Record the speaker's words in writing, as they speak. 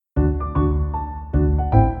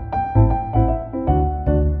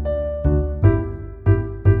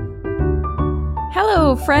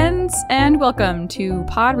Hello, friends, and welcome to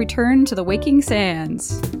Pod Return to the Waking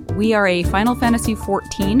Sands. We are a Final Fantasy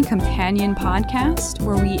XIV companion podcast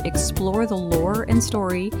where we explore the lore and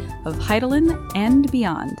story of Hydaelyn and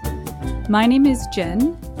beyond. My name is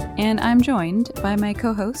Jen, and I'm joined by my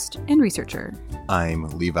co-host and researcher. I'm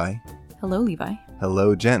Levi. Hello, Levi.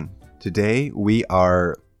 Hello, Jen. Today we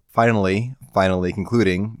are finally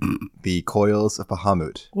concluding the Coils of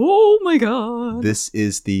Bahamut. Oh my god. This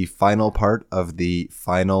is the final part of the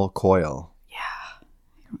final coil. Yeah.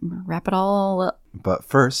 Wrap it all up. But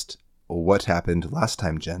first, what happened last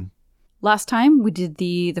time, Jen? Last time we did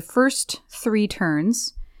the first 3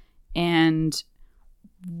 turns, and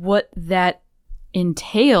what that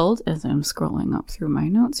entailed, as I'm scrolling up through my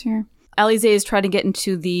notes here, Alize is trying to get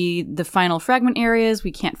into the final fragment areas.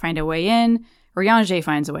 We can't find a way in. Ryanje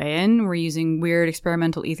finds a way in. We're using weird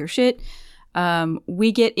experimental ether shit.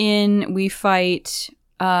 We get in, we fight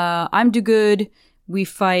I'm Do Good, we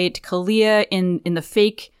fight Kalia in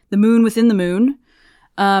the moon within the moon.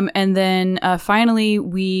 And then finally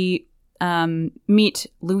we meet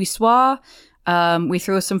Louis Soir. We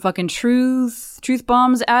throw some fucking truth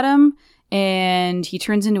bombs at him, and he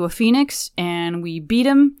turns into a phoenix, and we beat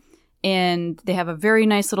him, and they have a very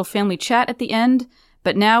nice little family chat at the end.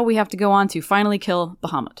 But now we have to go on to finally kill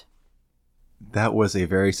Bahamut. That was a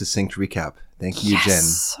very succinct recap. Thank you,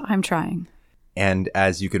 Yes, Jen. I'm trying. And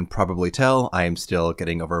as you can probably tell, I am still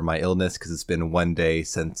getting over my illness because it's been 1 day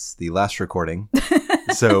since the last recording.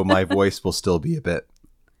 So my voice will still be a bit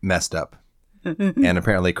messed up and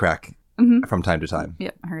apparently crack from time to time.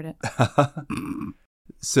 Yep, I heard it.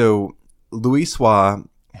 So Louis Soir,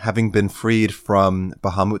 having been freed from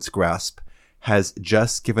Bahamut's grasp, has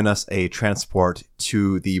just given us a transport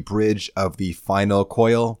to the bridge of the final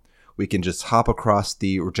coil. We can just hop across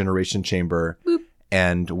the regeneration chamber, boop,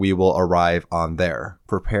 and we will arrive on there,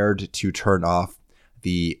 prepared to turn off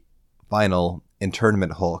the final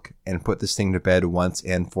internment Hulk and put this thing to bed once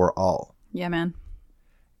and for all. Yeah, man.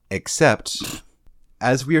 Except,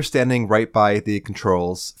 as we are standing right by the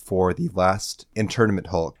controls for the last internment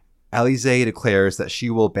Hulk, Alize declares that she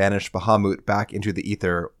will banish Bahamut back into the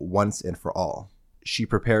ether once and for all. She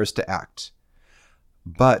prepares to act.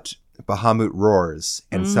 But Bahamut roars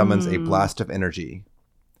and summons a blast of energy.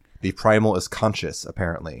 The primal is conscious,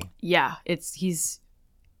 apparently. Yeah, he's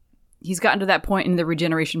gotten to that point in the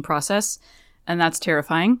regeneration process, and that's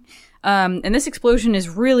terrifying. And this explosion is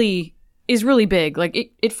really big. Like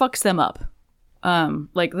it fucks them up.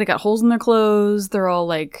 Like they got holes in their clothes. They're all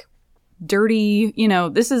like dirty. You know,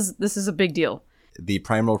 this is a big deal. The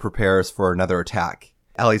primal prepares for another attack.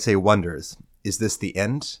 Alize wonders, is this the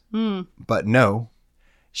end? But no.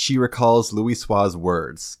 She recalls Louis Soir's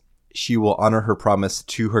words. She will honor her promise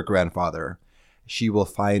to her grandfather. She will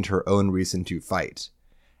find her own reason to fight,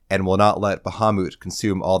 and will not let Bahamut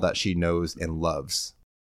consume all that she knows and loves.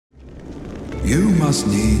 You must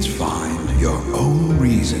needs find your own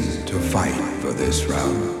reason to fight for this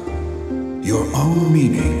realm, your own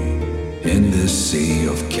meaning in this sea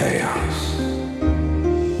of chaos.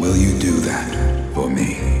 Will you do that for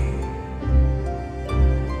me?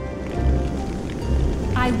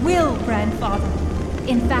 I will, Grandfather.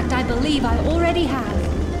 In fact, I believe I already have.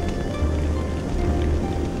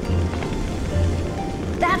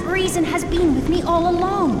 That reason has been with me all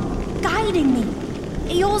along, guiding me.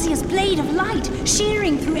 Eorzea's blade of light,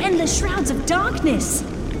 shearing through endless shrouds of darkness.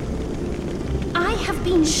 I have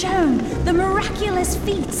been shown the miraculous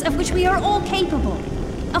feats of which we are all capable,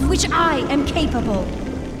 of which I am capable.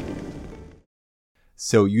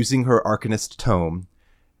 So using her Arcanist tome,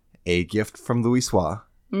 a gift from Louis Soir,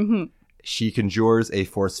 she conjures a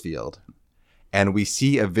force field, and we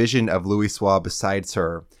see a vision of Louis Soir besides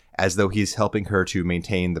her, as though he's helping her to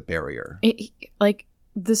maintain the barrier.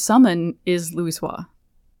 The summon is Louis Soir.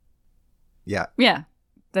 Yeah. Yeah.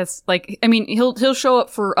 That's like, I mean, he'll show up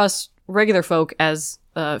for us regular folk as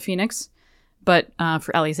Phoenix, but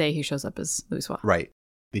for Alize, he shows up as Louis Soir. Right.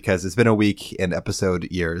 Because it's been a week in episode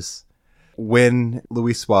years. When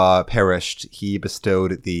Louis Soir perished, he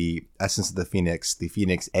bestowed the essence of the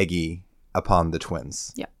Phoenix Eggy, upon the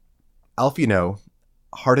twins. Yeah. Alphino,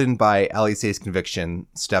 hardened by Alize's conviction,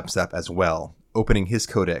 steps up as well, opening his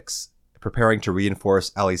codex, preparing to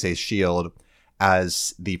reinforce Alize's shield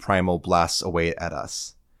as the primal blasts away at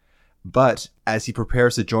us. But as he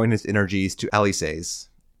prepares to join his energies to Alize's,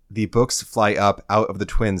 the books fly up out of the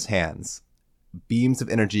twins' hands. Beams of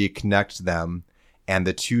energy connect them, and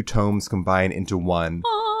the 2 tomes combine into one,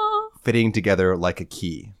 fitting together like a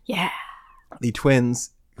key. Yeah. The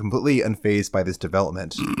twins, completely unfazed by this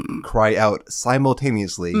development, cry out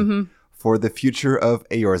simultaneously for the future of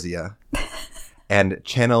Eorzea. and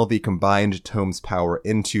channel the combined tome's power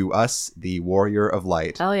into us, the Warrior of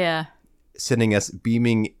Light. Hell yeah. Sending us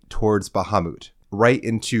beaming towards Bahamut, right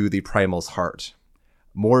into the Primal's heart.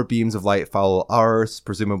 More beams of light follow ours,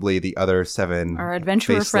 presumably the other 7 our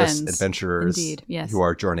adventurer faceless friends. adventurers Indeed, yes. who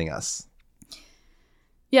are joining us.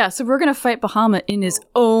 Yeah, so we're going to fight Bahamut in his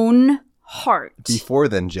own heart. Before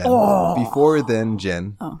then, Jen.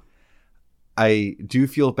 Oh. I do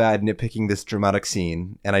feel bad nitpicking this dramatic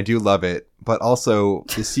scene, and I do love it, but also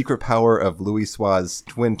the secret power of Louis Sua's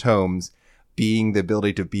twin tomes being the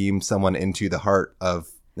ability to beam someone into the heart of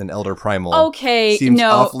an Elder Primal. Okay, seems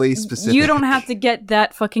no, awfully specific. You don't have to get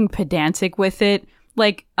that fucking pedantic with it.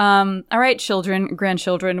 Like, all right, children,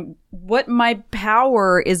 grandchildren, what my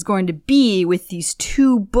power is going to be with these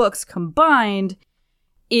 2 books combined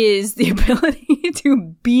is the ability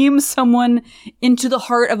to beam someone into the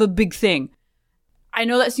heart of a big thing. I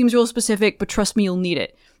know that seems real specific, but trust me, you'll need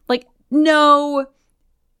it. Like, no,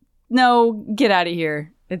 get out of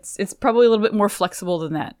here. It's probably a little bit more flexible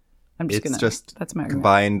than that. I'm just gonna. Just that's my argument.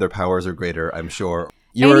 combined. Their powers are greater, I'm sure.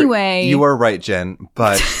 Anyway, you are right, Jen.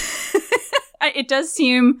 But it does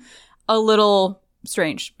seem a little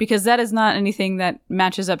strange because that is not anything that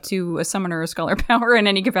matches up to a summoner or scholar power in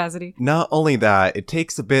any capacity. Not only that, it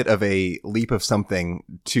takes a bit of a leap of something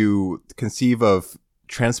to conceive of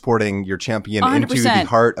transporting your champion 100%. into the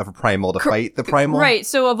heart of a primal to fight the primal. Right.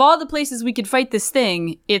 So of all the places we could fight this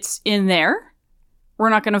thing, it's in there. We're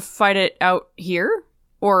not going to fight it out here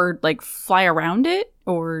or like fly around it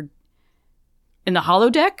or in the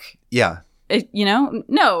holodeck. Yeah.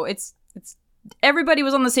 No, it's everybody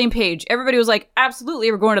was on the same page. Everybody was like,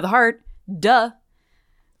 absolutely, we're going to the heart. Duh.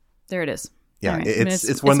 There it is. Yeah, right.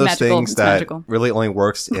 it's one of those magical. things that really only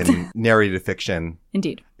works in narrated fiction.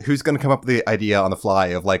 Indeed. Who's going to come up with the idea on the fly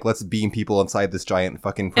of like, let's beam people inside this giant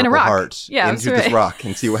fucking In a purple rock. heart into this rock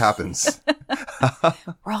and see what happens?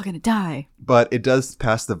 We're all going to die. But it does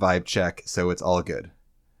pass the vibe check, so it's all good.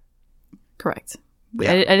 Correct.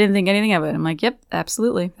 Yeah. I didn't think anything of it. I'm like, yep,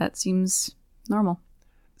 absolutely. That seems normal.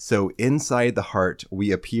 So inside the heart,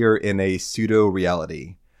 we appear in a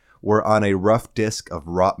pseudo-reality. We're on a rough disc of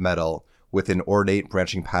wrought metal with an ornate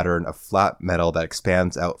branching pattern of flat metal that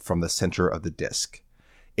expands out from the center of the disc.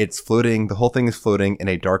 It's floating, the whole thing is floating in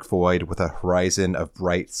a dark void with a horizon of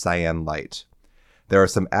bright cyan light. There are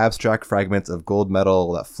some abstract fragments of gold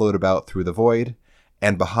metal that float about through the void,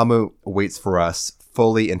 and Bahamut waits for us,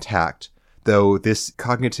 fully intact, though this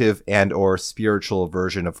cognitive and or spiritual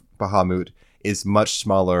version of Bahamut is much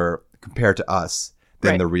smaller compared to us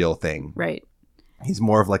than the real thing. Right. He's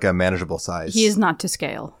more of like a manageable size. He is not to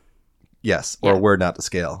scale. Yes, or we're not to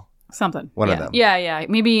scale. Something. One of them. Yeah.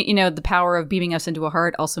 Maybe, the power of beaming us into a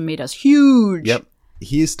heart also made us huge. Yep.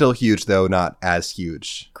 He's still huge, though not as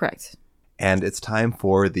huge. Correct. And it's time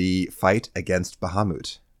for the fight against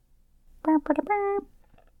Bahamut.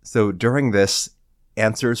 So during this,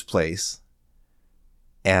 answers place.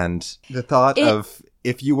 And the thought of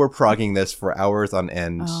if you were progging this for hours on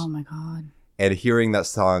end. Oh my God. And hearing that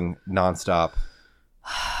song nonstop.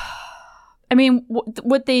 I mean,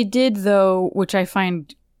 what they did, though, which I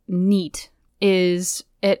find neat, is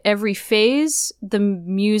at every phase, the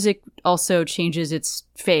music also changes its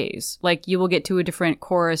phase. Like, you will get to a different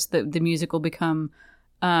chorus, the music will become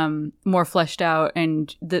more fleshed out,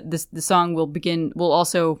 and the song will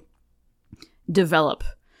also develop.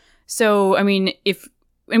 So, I mean,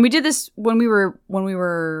 and we did this when we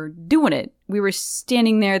were doing it. We were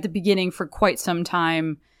standing there at the beginning for quite some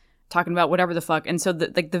time, talking about whatever the fuck. And so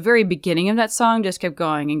the very beginning of that song just kept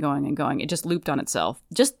going and going and going. It just looped on itself.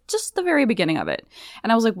 Just the very beginning of it. And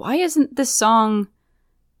I was like, why isn't this song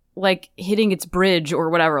like hitting its bridge or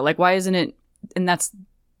whatever? Like, why isn't it?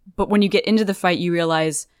 But when you get into the fight, you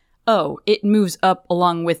realize, oh, it moves up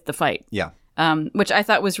along with the fight. Yeah. Which I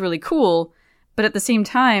thought was really cool. But at the same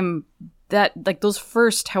time, that like those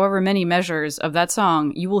first however many measures of that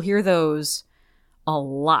song, you will hear those a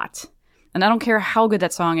lot. And I don't care how good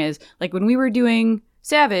that song is. Like when we were doing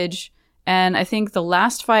Savage, and I think the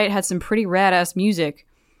last fight had some pretty rad-ass music.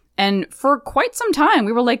 And for quite some time,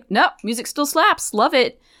 we were like, no, music still slaps. Love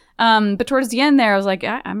it. But towards the end there, I was like,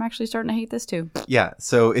 I'm actually starting to hate this too. Yeah,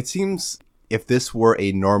 so it seems if this were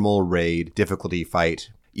a normal raid difficulty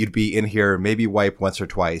fight, you'd be in here, maybe wipe once or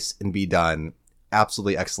twice, and be done.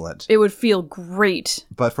 Absolutely excellent. It would feel great.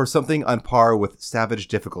 But for something on par with Savage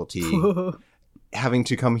difficulty... having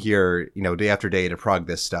to come here, day after day to prog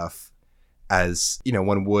this stuff as,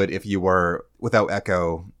 one would if you were without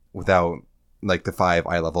echo, without like the 5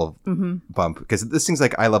 eye level bump. Because this thing's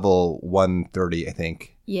like eye level 130, I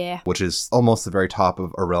think. Yeah. which is almost the very top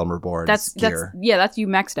of A Realm Reborn's gear. That's you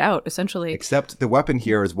maxed out, essentially. Except the weapon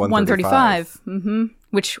here is 135. 135.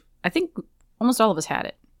 Which I think almost all of us had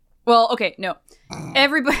it. Well, okay, no.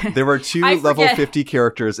 Everybody. There were 2 level 50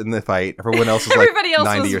 characters in the fight. Everyone else was Everybody else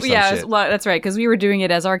 90 was, or some shit. Well, that's right, because we were doing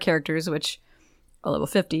it as our characters, which are level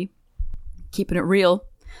 50. Keeping it real.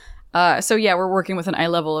 So yeah, we're working with an eye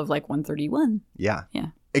level of like 131. Yeah. Yeah.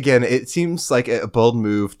 Again, it seems like a bold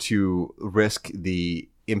move to risk the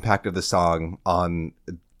impact of the song on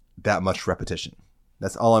that much repetition.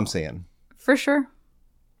 That's all I'm saying. For sure.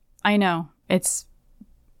 I know. It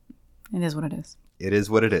is what it is. It is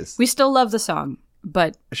what it is. We still love the song,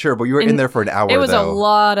 but... Sure, but you were in there for an hour, It was though. a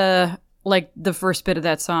lot of, like, the first bit of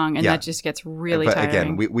that song, and that just gets really tiring. But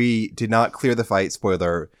again, we did not clear the fight,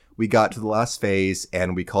 spoiler. We got to the last phase,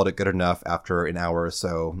 and we called it good enough after an hour or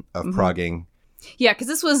so of progging. Yeah, because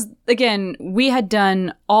this was, again, we had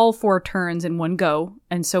done all 4 turns in one go,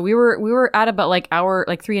 and so we were at about, like,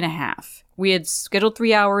 3.5. We had scheduled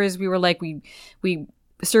 3 hours. We were like, we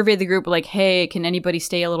surveyed the group, like, hey, can anybody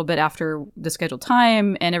stay a little bit after the scheduled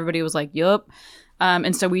time? And everybody was like, yup.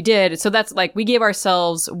 And so we did. So that's like, we gave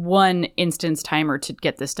ourselves 1 instance timer to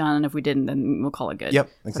get this done. And if we didn't, then we'll call it good. Yep,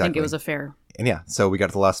 exactly. I think it was a fair. And yeah, so we got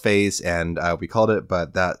to the last phase and we called it,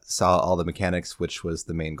 but that saw all the mechanics, which was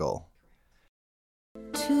the main goal.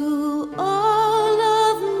 To all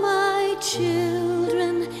of my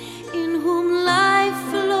children in whom life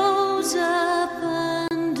flows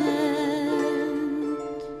abundant,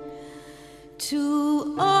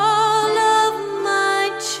 to all of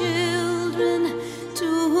my children to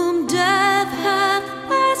whom death hath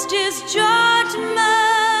passed his judgment.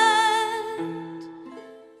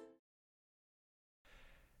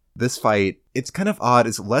 This fight, it's kind of odd.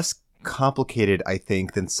 It's less complicated, I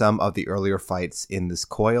think, than some of the earlier fights in this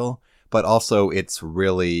coil, but also it's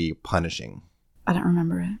really punishing. I don't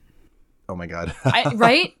remember it. Oh my god.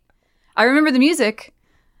 Right? I remember the music.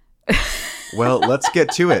 Well, let's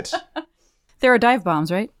get to it. There are dive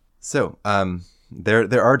bombs, right? So,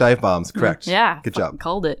 there are dive bombs, correct? Yeah. Good job.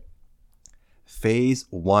 Called it. Phase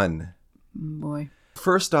 1. Boy.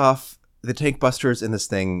 First off, the tank busters in this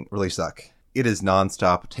thing really suck. It is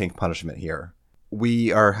non-stop tank punishment here.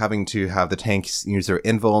 We are having to have the tanks use their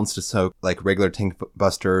invulns to soak like regular tank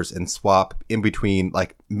busters and swap in between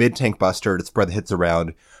like mid-tank buster to spread the hits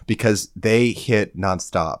around because they hit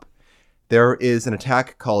non-stop. There is an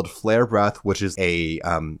attack called Flare Breath, which is a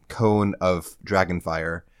cone of dragon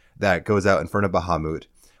fire that goes out in front of Bahamut,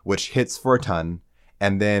 which hits for a ton,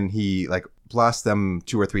 and then he like blasts them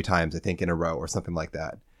 2 or 3 times, I think, in a row or something like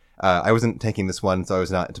that. I wasn't taking this one, so I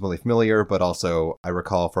was not intimately familiar, but also I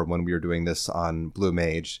recall from when we were doing this on Blue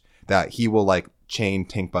Mage that he will like chain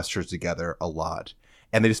tank busters together a lot.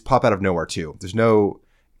 And they just pop out of nowhere too. There's no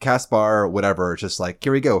cast bar, whatever. It's just like,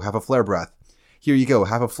 here we go, have a Flare Breath. Here you go,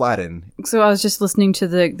 have a Flatten. So I was just listening to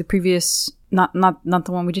the previous, not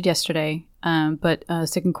the one we did yesterday, but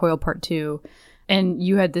Second Coil Part 2. And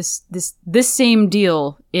you had this same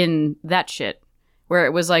deal in that shit. Where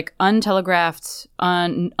it was like untelegraphed,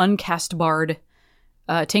 uncast barred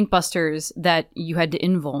tank busters that you had to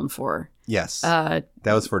invuln for. Yes. That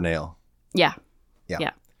was for Nail. Yeah.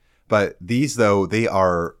 But these, though, they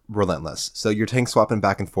are relentless. So you're tank swapping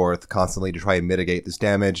back and forth constantly to try and mitigate this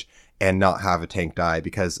damage and not have a tank die.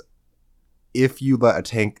 Because if you let a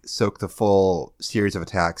tank soak the full series of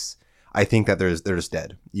attacks, I think that they're just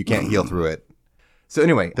dead. You can't heal through it. So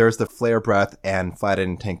anyway, there's the Flare Breath and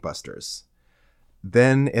Flatten tank busters.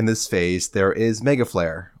 Then in this phase, there is Mega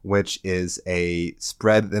Flare, which is a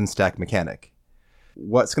spread then stack mechanic.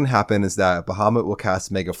 What's going to happen is that Bahamut will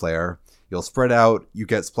cast Mega Flare, you'll spread out, you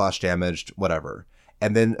get splash damaged, whatever.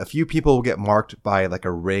 And then a few people will get marked by like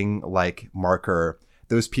a ring-like marker.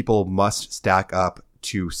 Those people must stack up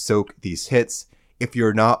to soak these hits. If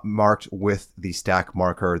you're not marked with the stack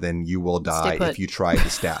marker, then you will die if you try to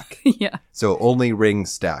stack. Yeah. So only ring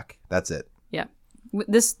stack. That's it. Yeah.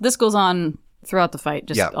 This goes on throughout the fight,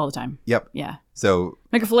 just all the time. Yep. Yeah. So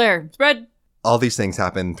Make a flare. Spread. All these things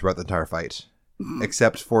happen throughout the entire fight.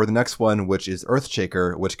 Except for the next one, which is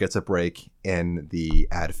Earthshaker, which gets a break in the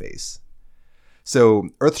ad phase. So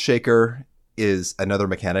Earthshaker is another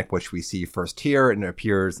mechanic which we see first here and it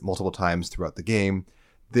appears multiple times throughout the game.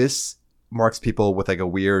 This marks people with like a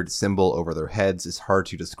weird symbol over their heads. It's hard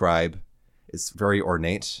to describe. It's very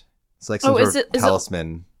ornate. It's like some sort of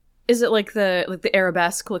talisman. Is it like the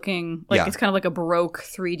arabesque looking, like it's kind of like a Baroque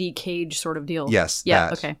 3D cage sort of deal? Yes. Yeah,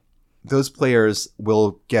 that. okay. Those players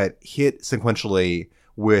will get hit sequentially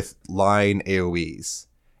with line AoEs.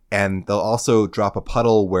 And they'll also drop a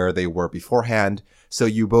puddle where they were beforehand. So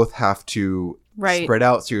you both have to Right. spread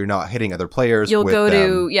out so you're not hitting other players. You'll with go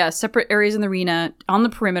them. to, separate areas in the arena on the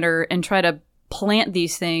perimeter and try to plant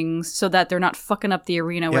these things so that they're not fucking up the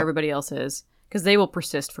arena where Yep. everybody else is. Because they will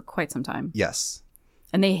persist for quite some time. Yes.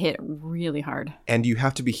 And they hit really hard. And you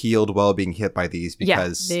have to be healed while being hit by these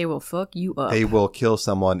because they will fuck you up. they will kill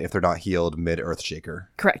someone if they're not healed mid-Earthshaker.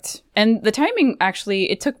 Correct. And the timing, actually,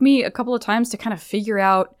 it took me a couple of times to kind of figure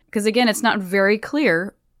out, because again, it's not very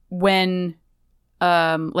clear when,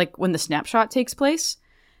 when the snapshot takes place.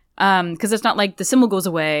 Because it's not like the symbol goes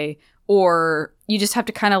away, or you just have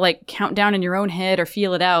to kind of like count down in your own head or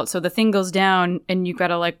feel it out. So the thing goes down and you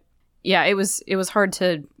gotta it was hard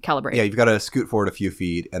to calibrate. Yeah, you've got to scoot forward a few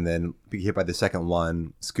feet and then be hit by the second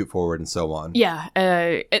one, scoot forward, and so on. Yeah.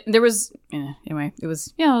 There was, anyway, it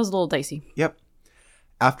was a little dicey. Yep.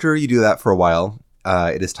 After you do that for a while,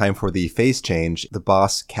 it is time for the phase change. The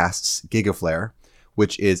boss casts Gigaflare,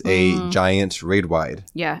 which is a giant raid-wide.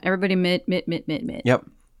 Yeah, everybody mid. Yep.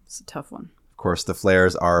 It's a tough one. Of course, the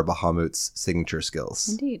flares are Bahamut's signature skills.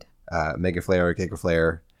 Indeed. Mega Flare,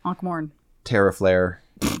 Gigaflare, Ankh-Morn. Terra Flare.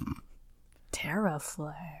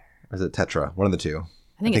 Terraflare. Or is it Tetra? One of the two.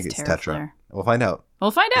 I think it's Terraflare. We'll find out.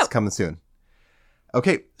 We'll find out. It's coming soon.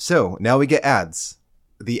 Okay, so now we get ads.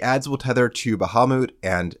 The ads will tether to Bahamut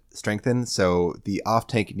and strengthen, so the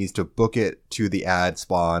off-tank needs to book it to the ad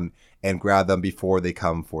spawn and grab them before they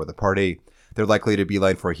come for the party. They're likely to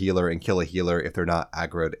beeline for a healer and kill a healer if they're not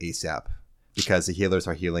aggroed ASAP, because the healers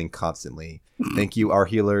are healing constantly. Thank you, our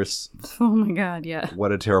healers. Oh my god, yeah.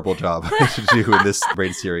 What a terrible job to do in this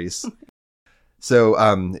raid series. So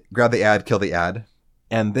grab the ad, kill the ad.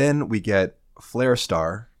 And then we get Flare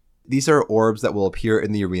Star. These are orbs that will appear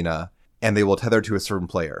in the arena, and they will tether to a certain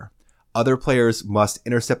player. Other players must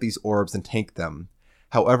intercept these orbs and tank them.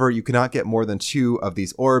 However, you cannot get more than 2 of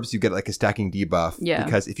these orbs. You get like a stacking debuff. Yeah.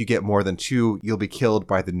 Because if you get more than 2, you'll be killed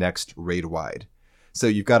by the next raid wide. So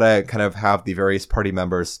you've got to kind of have the various party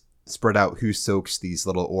members spread out who soaks these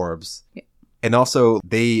little orbs. Yeah. And also,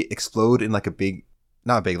 they explode in like a big...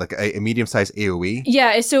 Not big, like a medium-sized AoE.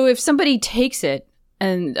 Yeah, so if somebody takes it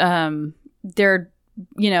and they're,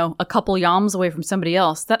 a couple yalms away from somebody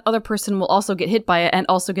else, that other person will also get hit by it and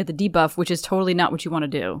also get the debuff, which is totally not what you want to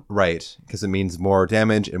do. Right, because it means more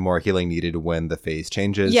damage and more healing needed when the phase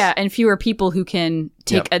changes. Yeah, and fewer people who can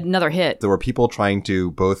take another hit. There were people trying to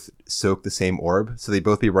both soak the same orb, so they'd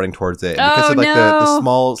both be running towards it. And because of the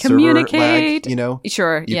small server lag,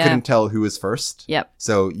 Sure, you couldn't tell who was first. Yep.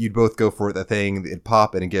 So you'd both go for the thing, it'd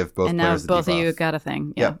pop, and it'd give both and players now both the debuff. of you got a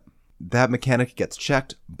thing. Yeah. Yep. That mechanic gets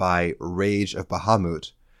checked by Rage of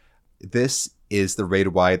Bahamut. This is the raid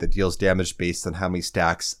wide that deals damage based on how many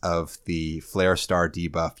stacks of the Flare Star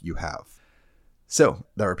debuff you have. So,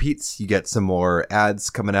 that repeats, you get some more ads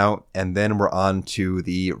coming out, and then we're on to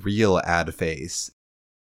the real ad phase.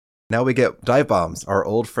 Now we get dive bombs, our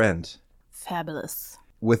old friend. Fabulous.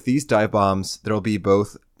 With these dive bombs, there'll be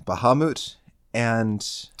both Bahamut and...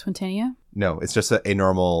 Twintania? No, it's just a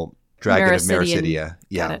normal dragon of Mericidia.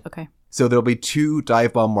 Yeah. Got it, okay. So there'll be 2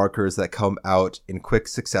 dive bomb markers that come out in quick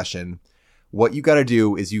succession. What you got to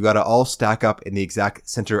do is you got to all stack up in the exact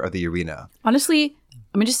center of the arena. Honestly,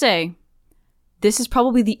 let me just say, this is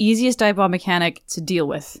probably the easiest dive bomb mechanic to deal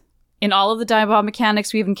with. In all of the dive bomb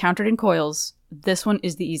mechanics we've encountered in Coils, this one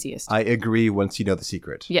is the easiest. I agree once you know the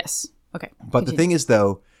secret. Yes. Okay. But the thing is,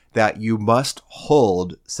 though, that you must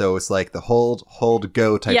hold. So it's like the hold,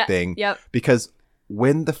 go type thing. Yep. Because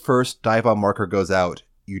when the first dive bomb marker goes out,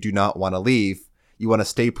 you do not want to leave. You want to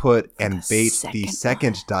stay put and bait the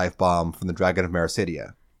second dive bomb from the Dragon of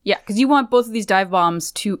Mericidia. Yeah, because you want both of these dive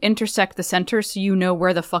bombs to intersect the center so you know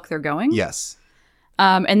where the fuck they're going. Yes.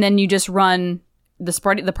 And then you just run,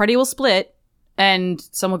 the party will split, and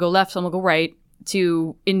some will go left, some will go right,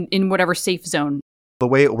 to in whatever safe zone. The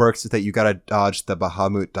way it works is that you got to dodge the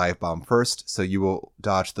Bahamut dive bomb first. So you will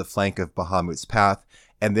dodge the flank of Bahamut's path,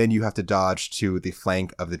 and then you have to dodge to the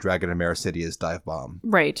flank of the Dragon of Mericidia's dive bomb.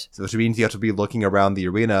 Right. So which means you have to be looking around the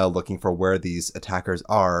arena, looking for where these attackers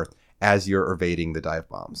are as you're evading the dive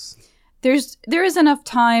bombs. There is enough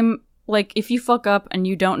time, like, if you fuck up and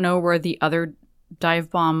you don't know where the other dive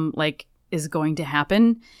bomb, like, is going to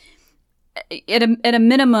happen, at a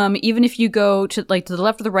minimum, even if you go to the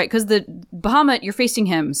left or the right, because the Bahamut, you're facing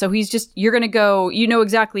him, so you're gonna go,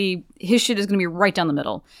 exactly, his shit is gonna be right down the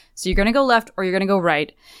middle, so you're gonna go left or you're gonna go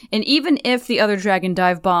right. And even if the other dragon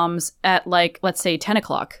dive bombs at, like, let's say 10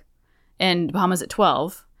 o'clock and Bahamut's at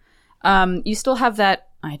 12, you still have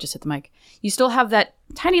that, I just hit the mic, you still have that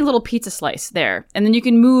tiny little pizza slice there, and then you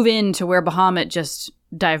can move into where Bahamut just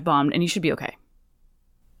dive bombed, and you should be okay,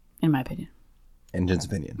 in my opinion. in Jin's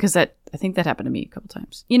opinion. Because I think that happened to me a couple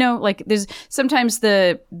times. You know, like there's sometimes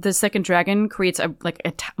the second dragon creates a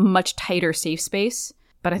much tighter safe space,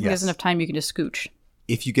 but I think there's enough time you can just scooch.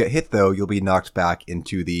 If you get hit, though, you'll be knocked back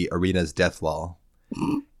into the arena's death wall.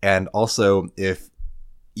 And also, if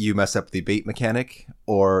you mess up the bait mechanic,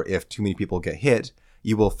 or if too many people get hit,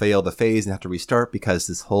 you will fail the phase and have to restart because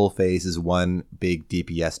this whole phase is one big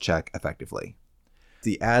DPS check effectively.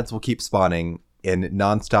 The ads will keep spawning in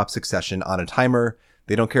non-stop succession on a timer.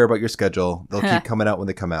 They don't care about your schedule. They'll keep coming out when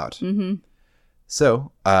they come out. Mm-hmm.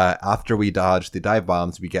 So after we dodge the dive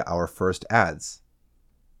bombs, we get our first ads.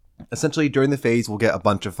 Essentially, during the phase, we'll get a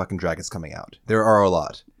bunch of fucking dragons coming out. There are a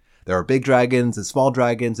lot. There are big dragons and small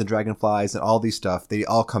dragons and dragonflies and all these stuff. They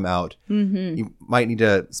all come out. Mm-hmm. You might need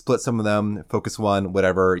to split some of them, focus one,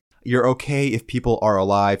 whatever. You're okay if people are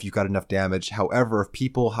alive, you've got enough damage. However, if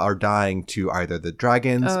people are dying to either the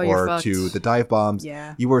dragons or to the dive bombs,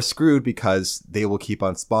 you are screwed because they will keep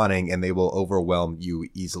on spawning and they will overwhelm you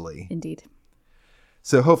easily. Indeed.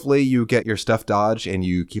 So hopefully you get your stuff dodged and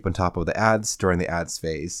you keep on top of the ads during the ads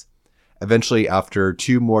phase. Eventually, after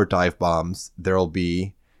 2 more dive bombs, there will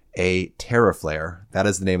be a Terra Flare. That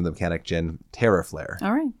is the name of the mechanic, Jin. Terra Flare.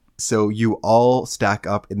 All right. So you all stack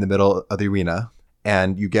up in the middle of the arena,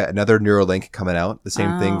 and you get another Neuralink coming out. The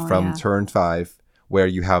same thing from turn 5, where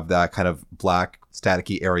you have that kind of black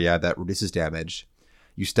staticky area that reduces damage.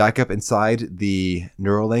 You stack up inside the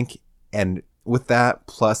Neuralink, and with that,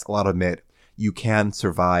 plus a lot of MIT, you can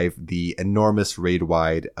survive the enormous raid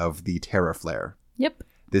wide of the Terra Flare. Yep.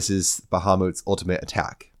 This is Bahamut's ultimate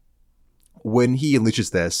attack. When he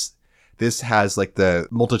unleashes this has like the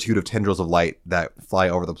multitude of tendrils of light that fly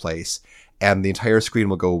over the place, and the entire screen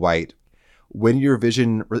will go white. When your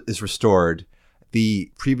vision is restored, the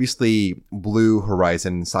previously blue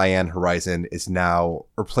horizon, cyan horizon, is now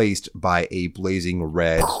replaced by a blazing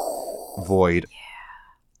red void. Yeah.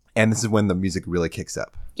 And this is when the music really kicks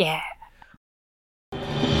up. Yeah.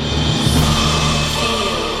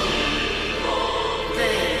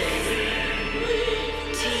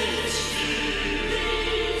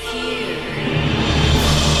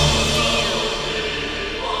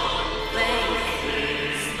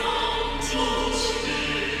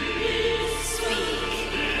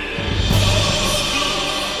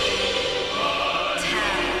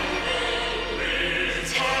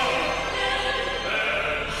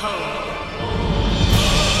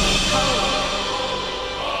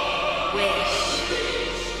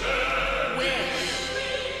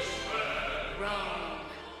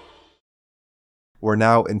 We're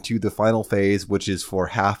now into the final phase, which is for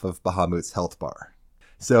half of Bahamut's health bar.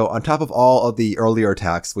 So on top of all of the earlier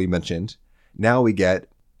attacks we mentioned, now we get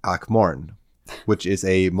Akmorn, which is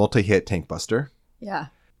a multi-hit tank buster. Yeah.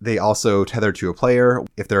 They also tether to a player.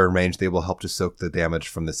 If they're in range, they will help to soak the damage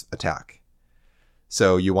from this attack.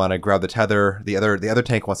 So you want to grab the tether. The other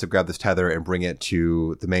tank wants to grab this tether and bring it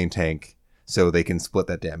to the main tank so they can split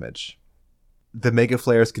that damage. The Mega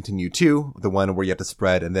Flares continue too, the one where you have to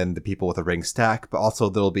spread and then the people with a ring stack, but also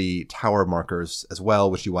there'll be tower markers as well,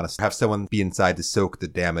 which you want to have someone be inside to soak the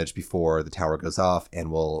damage before the tower goes off and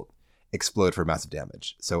will explode for massive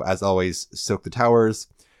damage. So as always, soak the towers,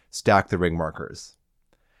 stack the ring markers.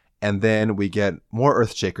 And then we get more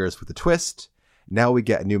Earthshakers with a twist. Now we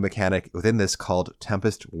get a new mechanic within this called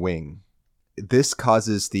Tempest Wing. This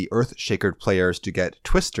causes the Earthshaker players to get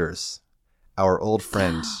twisters, our old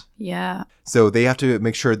friend. Yeah. So they have to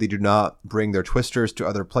make sure they do not bring their twisters to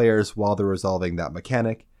other players while they're resolving that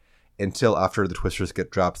mechanic until after the twisters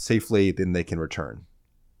get dropped safely, then they can return.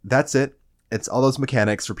 That's it. It's all those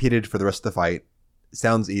mechanics repeated for the rest of the fight.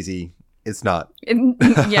 Sounds easy. It's not.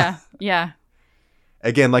 Yeah.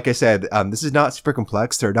 Again, like I said, this is not super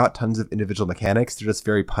complex. There are not tons of individual mechanics. They're just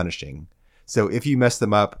very punishing. So if you mess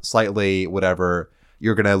them up slightly, whatever,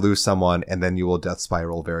 you're going to lose someone and then you will death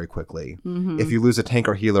spiral very quickly. Mm-hmm. If you lose a tank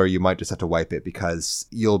or healer, you might just have to wipe it because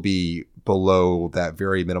you'll be below that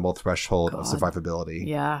very minimal threshold of survivability.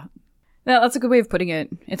 Yeah. That's a good way of putting it.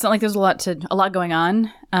 It's not like there's a lot going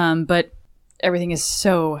on, but everything is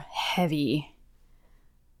so heavy,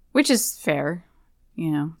 which is fair,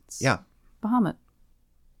 It's Bahamut.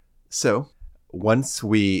 So, once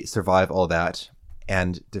we survive all that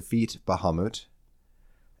and defeat Bahamut,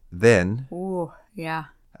 then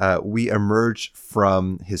we emerge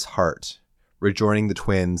from his heart, rejoining the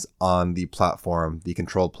twins on the platform, the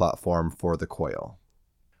controlled platform for the coil.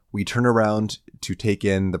 We turn around to take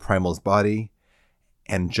in the primal's body,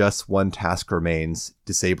 and just one task remains,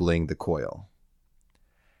 disabling the coil.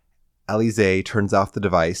 Alize turns off the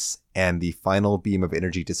device, and the final beam of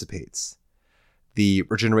energy dissipates. The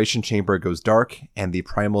regeneration chamber goes dark, and the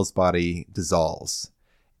primal's body dissolves.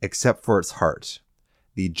 except for its heart.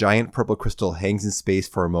 The giant purple crystal hangs in space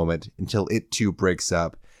for a moment until it too breaks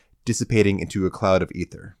up, dissipating into a cloud of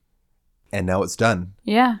ether. And now it's done.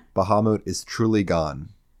 Yeah. Bahamut is truly gone.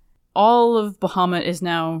 All of Bahamut is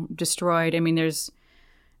now destroyed. I mean,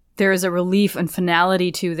 there is a relief and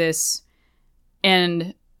finality to this.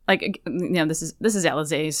 And like, this is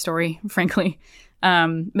Alizé's story, frankly.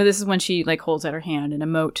 But this is when she like holds out her hand and a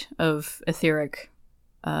mote of etheric,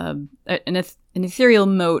 an ethereal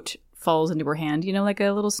mote falls into her hand, like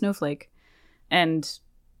a little snowflake. And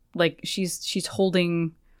like she's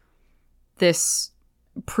holding this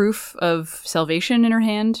proof of salvation in her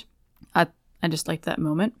hand. I just liked that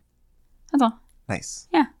moment. That's all. Nice.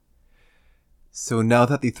 Yeah. So now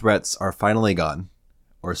that the threats are finally gone,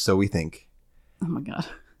 or so we think. Oh my god.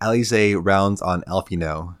 Alizé rounds on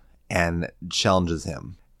Alphino and challenges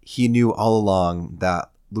him. He knew all along that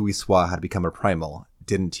Louisoix had become a primal,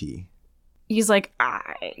 didn't he? He's like,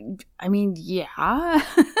 I mean, yeah.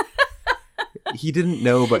 He didn't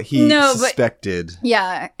know, but he suspected.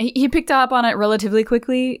 Yeah, he picked up on it relatively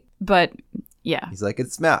quickly, but yeah. He's like,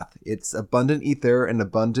 it's math. It's abundant ether and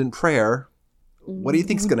abundant prayer. What do you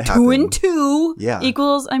think's going to happen? 2 and 2 yeah.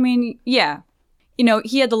 equals, I mean, yeah.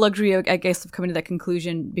 He had the luxury, I guess, of coming to that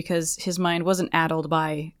conclusion because his mind wasn't addled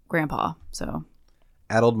by Grandpa, so.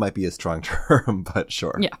 Addled might be a strong term, but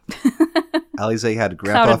sure. Yeah. Alizé had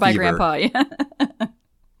Grandpa Clouded by fever. Grandpa, yeah.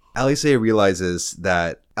 Alizé realizes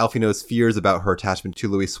that Alphino's fears about her attachment to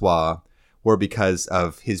Louisoix were because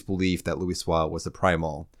of his belief that Louisoix was a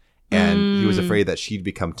primal, and he was afraid that she'd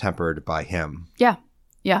become tempered by him. Yeah,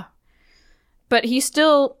 yeah. But he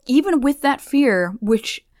still, even with that fear,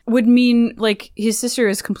 which would mean, like, his sister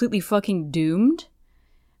is completely fucking doomed,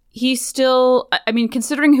 he still, I mean,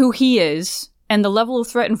 considering who he is and the level of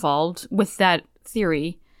threat involved with that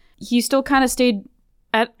theory, he still kind of stayed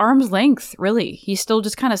at arm's length, really. He still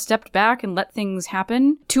just kind of stepped back and let things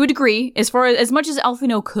happen to a degree, as much as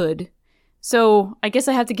Alphino could. So I guess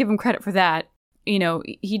I have to give him credit for that. He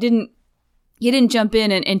didn't jump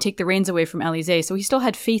in and take the reins away from Alizé, so he still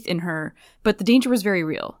had faith in her, but the danger was very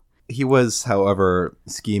real. He was, however,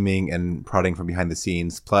 scheming and prodding from behind the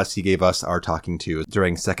scenes. Plus, he gave us our talking to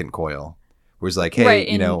during second coil, where he's like, "Hey, right,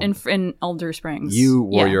 in Elder Springs, you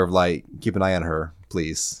Warrior of Light, keep an eye on her,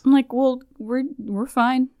 please." I'm like, well, we're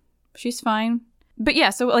fine. She's fine. But yeah,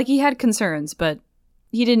 so like he had concerns, but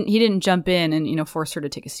he didn't jump in and force her to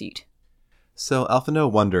take a seat. So Alphino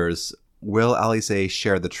wonders, will Alizé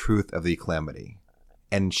share the truth of the calamity?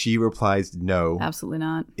 And she replies, no. Absolutely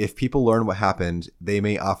not. If people learn what happened, they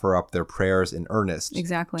may offer up their prayers in earnest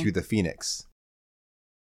to the Phoenix.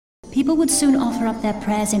 People would soon offer up their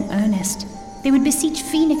prayers in earnest. They would beseech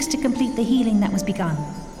Phoenix to complete the healing that was begun.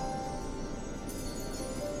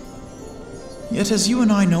 Yet as you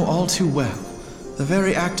and I know all too well, the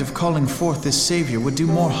very act of calling forth this savior would do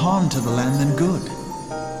more harm to the land than good.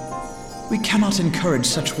 We cannot encourage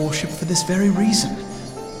such worship for this very reason.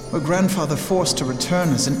 Were Grandfather forced to return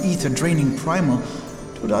as an ether-draining primal,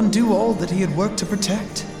 it would undo all that he had worked to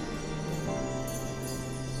protect.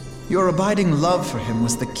 Your abiding love for him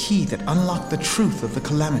was the key that unlocked the truth of the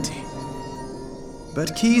calamity.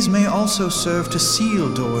 But keys may also serve to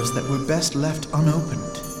seal doors that were best left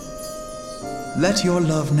unopened. Let your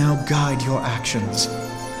love now guide your actions,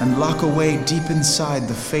 and lock away deep inside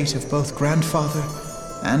the fate of both Grandfather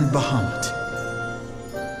and Bahamut.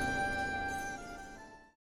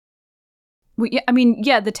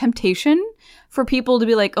 The temptation for people to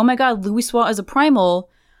be like, oh my god, Louisoix is a primal.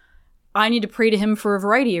 I need to pray to him for a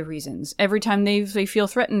variety of reasons. Every time they feel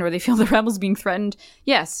threatened or they feel the rebels being threatened,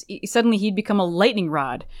 yes, suddenly he'd become a lightning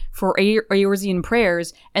rod for Eorzean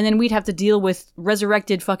prayers, and then we'd have to deal with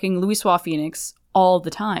resurrected fucking Louisoix Phoenix all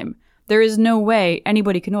the time. There is no way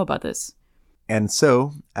anybody can know about this. And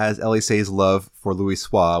so, as Alizé's love for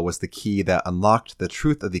Louisoix was the key that unlocked the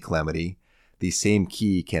truth of the calamity, the same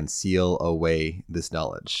key can seal away this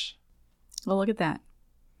knowledge. Well, look at that.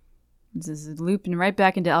 This is looping right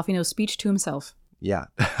back into Alphino's speech to himself. Yeah.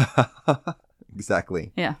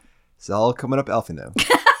 Exactly. Yeah. It's all coming up Alphino.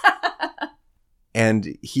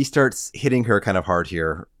 And he starts hitting her kind of hard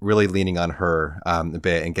here, really leaning on her a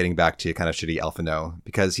bit and getting back to kind of shitty Alphino,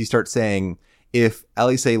 because he starts saying, if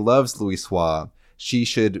Alizé loves Louisoix, she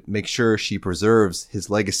should make sure she preserves his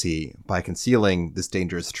legacy by concealing this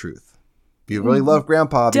dangerous truth. If you really love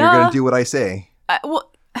Grandpa, then you're going to do what I say.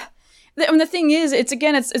 The thing is,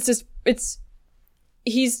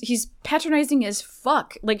 he's patronizing as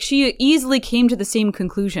fuck. Like, she easily came to the same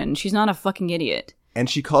conclusion. She's not a fucking idiot. And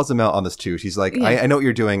she calls him out on this too. She's like, I know what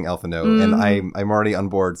you're doing, Alphino, and I'm already on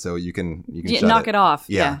board, so you can shut knock it off.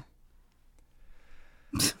 Yeah.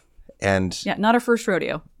 And Yeah, not our first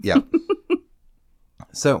rodeo. yeah.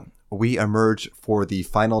 So we emerge for the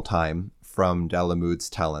final time from Dalamud's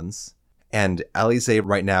talons. And Alize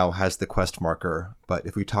right now has the quest marker, but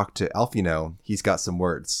if we talk to Alphino, he's got some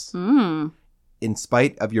words. In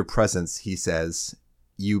spite of your presence, he says,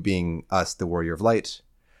 you being us, the Warrior of Light,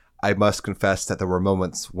 I must confess that there were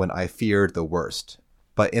moments when I feared the worst.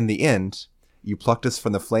 But in the end, you plucked us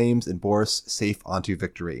from the flames and bore us safe onto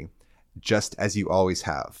victory, just as you always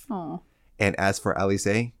have. Oh, And as for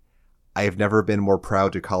Alize, I have never been more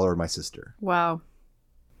proud to call her my sister. wow.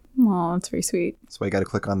 Oh, that's very sweet. That's why you got to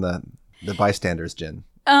click on the bystanders, Jin.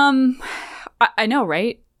 I know,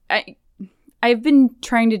 right? I've been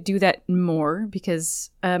trying to do that more because,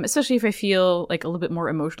 especially if I feel like a little bit more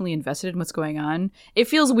emotionally invested in what's going on, it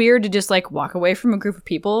feels weird to just like walk away from a group of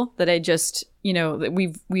people that I just,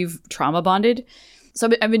 that we've trauma bonded. So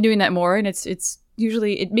I've been doing that more, and it's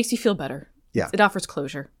usually, it makes you feel better. Yeah. It offers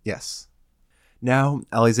closure. Yes. Now,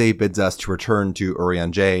 Alize bids us to return to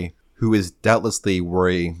Urianger, who is doubtlessly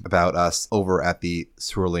worried about us over at the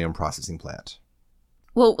ceruleum processing plant.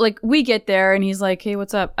 Well, like, we get there and he's like, hey,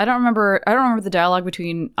 what's up? I don't remember the dialogue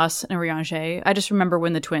between us and Urianger. I just remember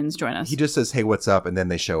when the twins join us. He just says, hey, what's up? And then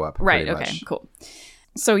they show up. Right, pretty okay, much. cool.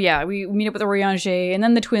 So yeah, we meet up with Urianger, and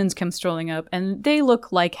then the twins come strolling up, and they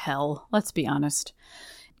look like hell, let's be honest.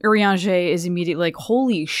 Urianger is immediately like,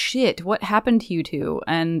 holy shit, what happened to you two?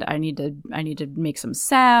 And I need to make some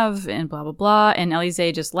salve and blah, blah, blah. And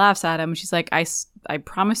Alize just laughs at him. She's like, I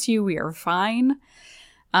promise you we are fine.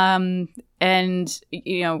 And,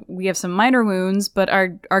 we have some minor wounds, but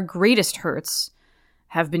our greatest hurts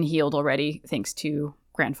have been healed already, thanks to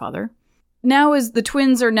grandfather. Now, as the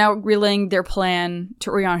twins are now relaying their plan to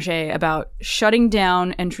Urianger about shutting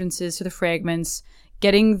down entrances to the fragments,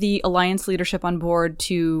 getting the Alliance leadership on board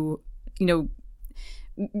to,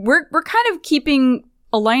 we're kind of keeping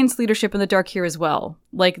Alliance leadership in the dark here as well.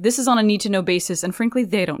 Like, this is on a need-to-know basis, and frankly,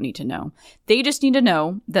 they don't need to know. They just need to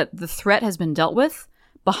know that the threat has been dealt with.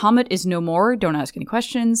 Bahamut is no more. Don't ask any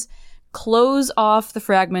questions. Close off the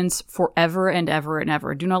fragments forever and ever and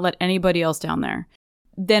ever. Do not let anybody else down there.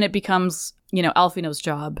 Then it becomes, Alphino's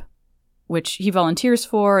job, which he volunteers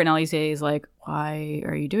for, and Alize is like, why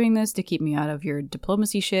are you doing this? To keep me out of your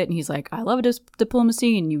diplomacy shit? And he's like, I love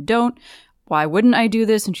diplomacy and you don't. Why wouldn't I do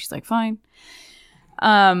this? And she's like, fine.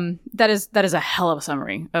 That is a hell of a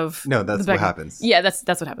summary of... No, that's what happens. Yeah, that's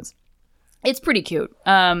what happens. It's pretty cute.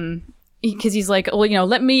 Because he's like, well,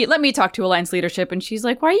 let me talk to Alliance leadership. And she's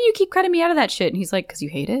like, why do you keep cutting me out of that shit? And he's like, because you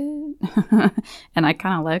hate it. And I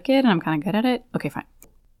kind of like it, and I'm kind of good at it. Okay, fine.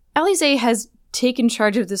 Alize has taken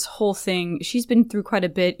charge of this whole thing. She's been through quite a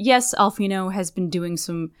bit. Yes, Alphino has been doing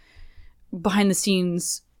some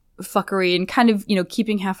behind-the-scenes fuckery and kind of,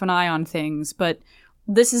 keeping half an eye on things. But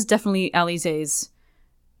this is definitely Alize's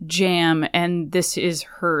jam, and this is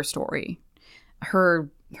her story. Her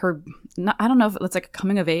I don't know if it's like a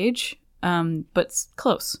coming of age, but it's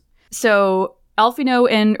close. So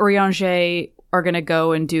Alphino and Urianger are going to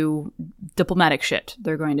go and do diplomatic shit.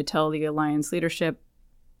 They're going to tell the Alliance leadership,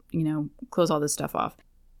 close all this stuff off.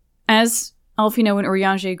 As Alphino and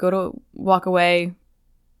Urianger go to walk away,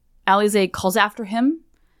 Alize calls after him.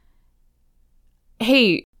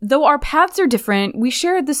 Hey, though our paths are different, we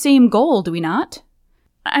share the same goal, do we not?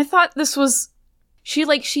 I thought this was... She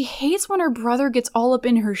hates when her brother gets all up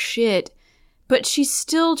in her shit, but she's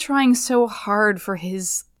still trying so hard for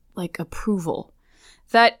his, approval.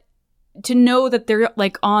 That, to know that they're,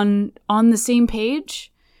 on the same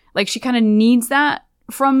page, she kind of needs that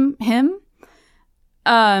from him.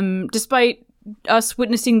 Despite us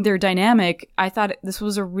witnessing their dynamic, I thought this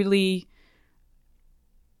was a really,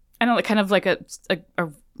 kind of like a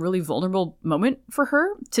really vulnerable moment for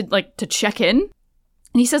her to check in.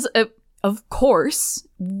 And he says, of course,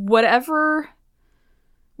 whatever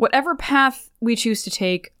path we choose to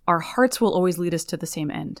take, our hearts will always lead us to the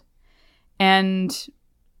same end. And,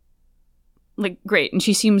 great. And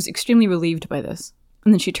she seems extremely relieved by this.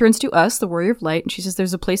 And then she turns to us, the Warrior of Light, and she says,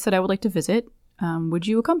 there's a place that I would like to visit. Would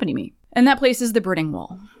you accompany me? And that place is the Burning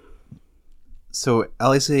Wall. So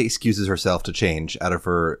Alize excuses herself to change out of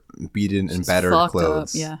her beaten and battered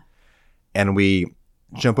clothes. Up, yeah. And we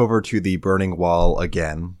jump over to the Burning Wall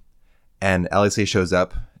again. And Alize shows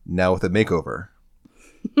up, now with a makeover.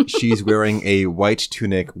 She's wearing a white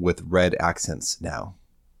tunic with red accents now.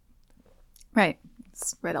 Right.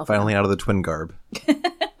 It's red elf. Finally out of the twin garb.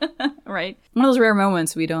 Right. One of those rare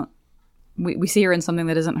moments we see her in something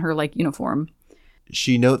that isn't her, uniform.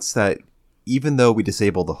 She notes that even though we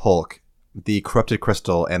disable the Hulk, the corrupted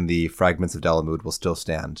crystal and the fragments of Dalamud will still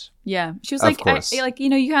stand. Yeah. She was of course. you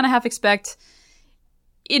kind of half expect...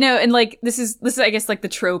 and like this is I guess like the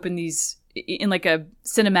trope in these, in like a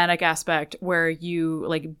cinematic aspect where you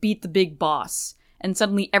like beat the big boss and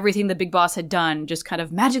suddenly everything the big boss had done just kind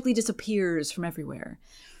of magically disappears from everywhere.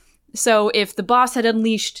 So if the boss had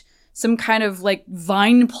unleashed some kind of like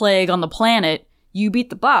vine plague on the planet, you beat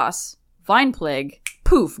the boss, vine plague,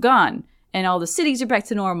 poof, gone. And all the cities are back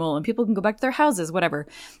to normal and people can go back to their houses, whatever.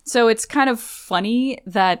 So it's kind of funny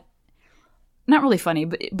that, not really funny,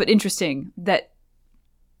 but interesting that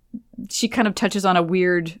she kind of touches on a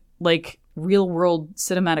weird, like, real world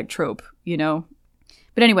cinematic trope, you know?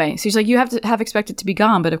 But anyway, so she's like, you have to have expected to be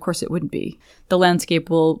gone, but of course it wouldn't be. The landscape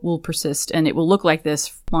will persist and it will look like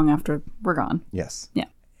this long after we're gone. Yes. Yeah.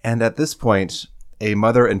 And at this point, a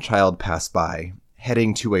mother and child pass by,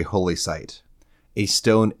 heading to a holy site, a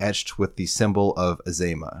stone etched with the symbol of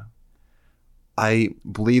Azema. I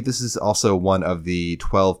believe this is also one of the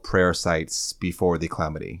 12 prayer sites before the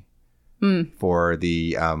calamity for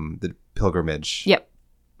the pilgrimage. Yep.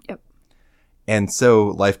 And so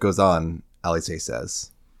life goes on, Alice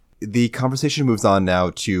says. The conversation moves on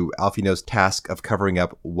now to Alfino's task of covering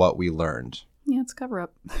up what we learned. Yeah, it's cover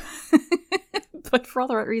up. But for all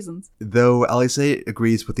the right reasons. Though Alice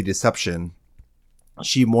agrees with the deception,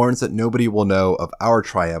 she mourns that nobody will know of our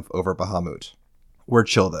triumph over Bahamut. We're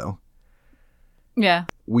chill, though. Yeah.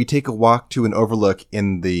 We take a walk to an overlook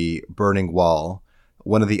in the burning wall,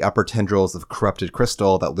 one of the upper tendrils of corrupted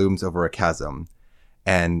crystal that looms over a chasm,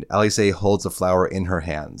 and Alice holds a flower in her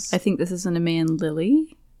hands. I think this is an Nemean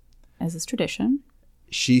lily, as is tradition.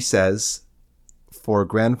 She says, "For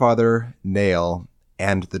grandfather Nail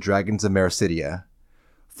and the dragons of Mericidia,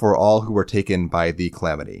 for all who were taken by the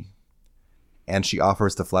calamity." And she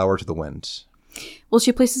offers the flower to the wind. Well,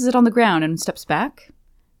 she places it on the ground and steps back,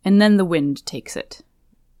 and then the wind takes it.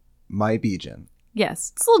 My Bijan.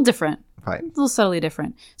 Yes, it's a little different. Fine. It's a little subtly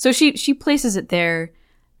different. So she places it there,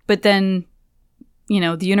 but then,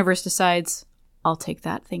 the universe decides, I'll take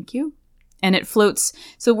that, thank you. And it floats.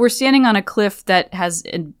 So we're standing on a cliff that has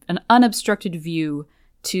an unobstructed view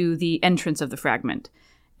to the entrance of the fragment.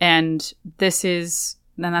 And that's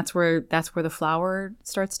where the flower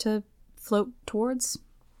starts to float towards.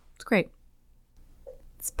 It's great.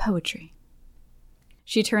 It's poetry.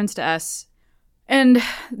 She turns to us, and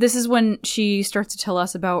this is when she starts to tell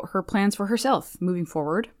us about her plans for herself moving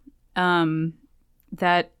forward.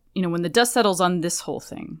 That, when the dust settles on this whole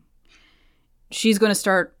thing, she's going to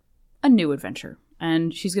start a new adventure,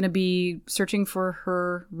 and she's going to be searching for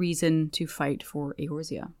her reason to fight for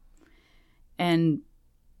Eorzea. And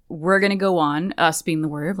we're going to go on, us being the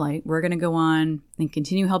Warrior of Light, we're going to go on and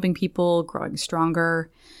continue helping people, growing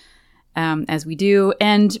stronger as we do.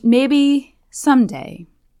 And maybe someday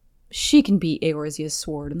she can be Eorzea's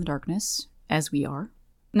sword in the darkness, as we are.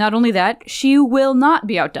 Not only that, she will not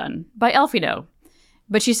be outdone by Alfino.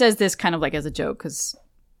 But she says this kind of like as a joke, because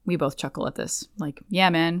we both chuckle at this. Like, yeah,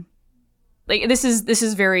 man. Like, this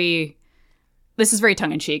is very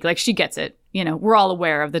tongue-in-cheek. Like, she gets it. We're all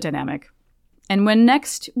aware of the dynamic. And when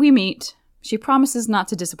next we meet, she promises not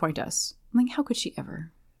to disappoint us. I'm like, how could she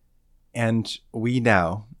ever? And we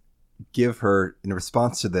now give her, in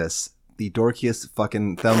response to this, the dorkiest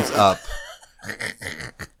fucking thumbs up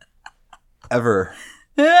ever.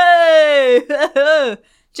 Hey!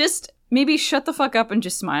 Just maybe shut the fuck up and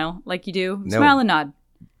just smile like you do. No. Smile and nod.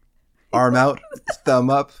 Arm out, thumb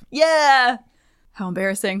up. Yeah! How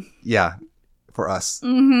embarrassing. Yeah, for us.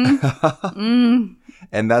 Mm-hmm.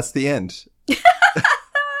 And that's the end.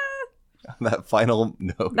 On that final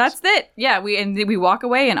note. That's it. Yeah, we walk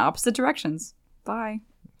away in opposite directions. Bye.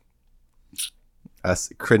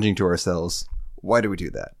 Us cringing to ourselves. Why do we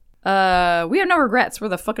do that? We have no regrets. We're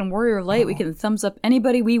the fucking Warrior of Light. We can thumbs up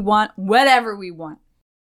anybody we want, whatever we want.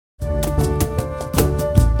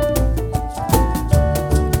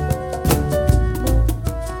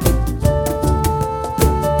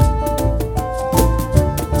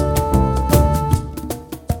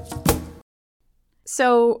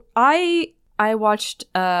 So I watched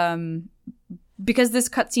because this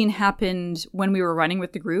cutscene happened when we were running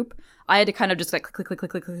with the group. I had to kind of just like click,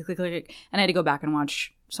 and I had to go back and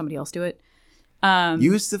watch somebody else do it.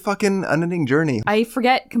 Use the fucking unending journey. I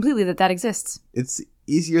forget completely that exists. It's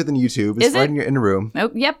easier than YouTube. It's Is right it? in your room.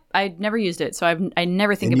 Oh, yep. I never used it, so I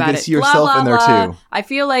never think And you about can it. see yourself in there, too. I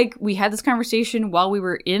feel like we had this conversation while we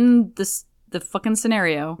were in the fucking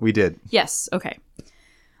scenario. We did. Yes. Okay.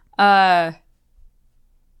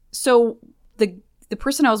 So the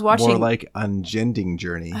person I was watching. More like ungending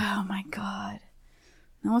journey. Oh my god.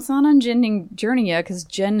 No, it's not ungending journey yet because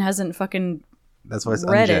Jen hasn't fucking. That's why it's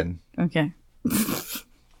read ungen. It. Okay.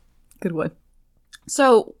 Good one.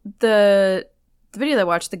 So the the video that I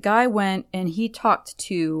watched, the guy went and he talked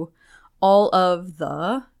to all of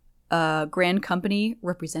the Grand Company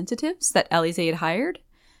representatives that Alizé had hired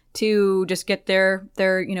to just get their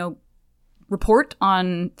report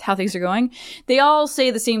on how things are going. They all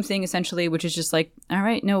say the same thing essentially, which is just like, all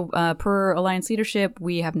right, no, per Alliance leadership,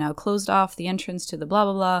 we have now closed off the entrance to the blah,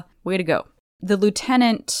 blah, blah. Way to go. The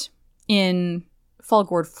lieutenant in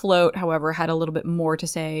Fallgord Float, however, had a little bit more to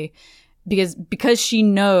say because she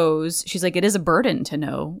knows, she's like, it is a burden to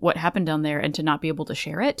know what happened down there and to not be able to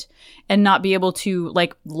share it and not be able to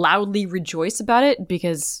like loudly rejoice about it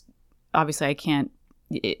because obviously I can't,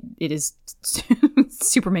 it is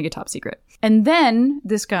super mega top secret. And then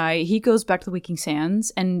this guy, he goes back to the Waking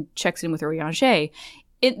Sands and checks in with Urianger.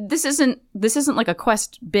 This isn't like a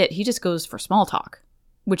quest bit. He just goes for small talk,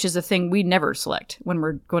 which is a thing we never select when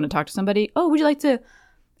we're going to talk to somebody. Oh, would you like to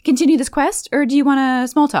continue this quest or do you want a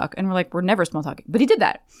small talk? And we're like, we're never small talking. But he did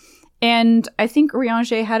that. And I think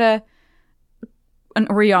Urianger had an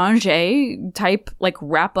Urianger type like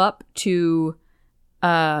wrap up to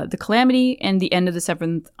the Calamity and the end of the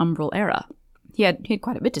 7th Umbral Era. He had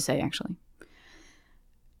quite a bit to say, actually.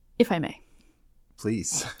 If I may.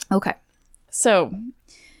 Please. Okay. So,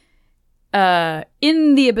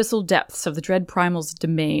 in the abyssal depths of the dread Primal's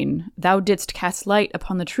domain, thou didst cast light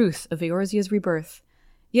upon the truth of Eorzea's rebirth.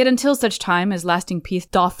 Yet until such time as lasting peace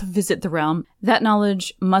doth visit the realm, that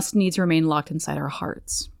knowledge must needs remain locked inside our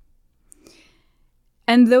hearts.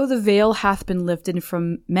 And though the veil hath been lifted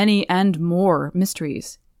from many and more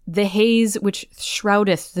mysteries, the haze which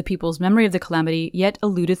shroudeth the people's memory of the Calamity yet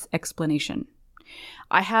eludeth explanation.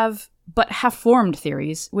 I have but half-formed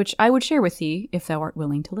theories, which I would share with thee if thou art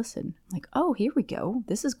willing to listen. Like, oh, here we go.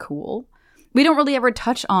 This is cool. We don't really ever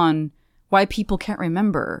touch on why people can't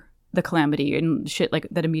remember the Calamity and shit like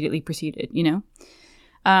that immediately preceded, you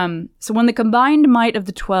know? So when the combined might of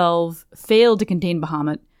the 12 failed to contain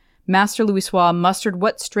Bahamut, Master Louisoix mustered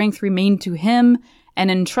what strength remained to him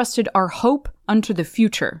and entrusted our hope unto the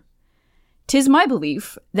future. 'Tis my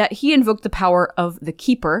belief that he invoked the power of the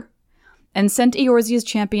Keeper and sent Eorzea's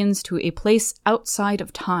champions to a place outside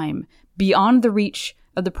of time, beyond the reach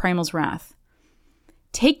of the Primal's wrath.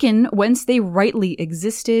 Taken whence they rightly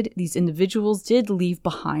existed, these individuals did leave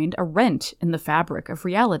behind a rent in the fabric of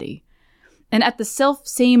reality. And at the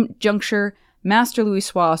self-same juncture, Master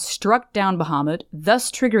Louisoix struck down Bahamut,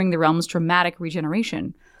 thus triggering the realm's dramatic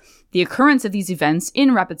regeneration. The occurrence of these events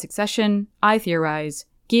in rapid succession, I theorize,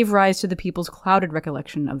 gave rise to the people's clouded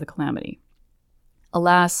recollection of the Calamity.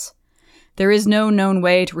 Alas, there is no known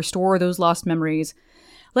way to restore those lost memories.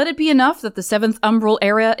 Let it be enough that the 7th Umbral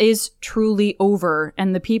Era is truly over,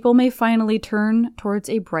 and the people may finally turn towards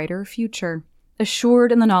a brighter future,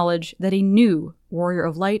 assured in the knowledge that a new Warrior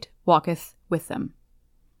of Light walketh with them.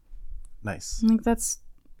 Nice. I think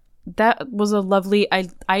that was a lovely.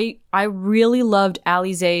 I really loved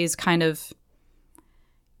Alizé's kind of,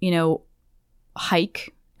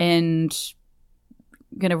 hike and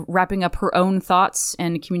kind of wrapping up her own thoughts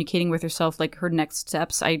and communicating with herself, like her next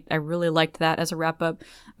steps. I really liked that as a wrap up,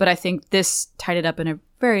 but I think this tied it up in a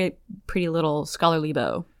very pretty little scholarly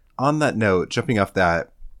bow. On that note, jumping off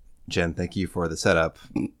that, Jen, thank you for the setup.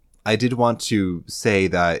 I did want to say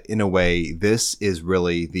that in a way, this is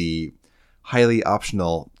really the highly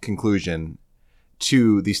optional conclusion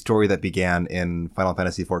to the story that began in Final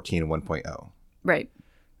Fantasy XIV 1.0. Right.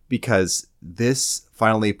 Because this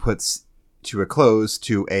finally puts to a close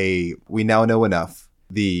to we now know enough.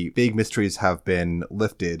 The big mysteries have been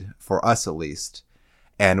lifted, for us at least,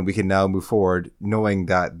 and we can now move forward knowing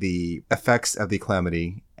that the effects of the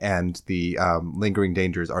Calamity and the lingering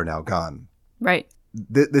dangers are now gone. Right.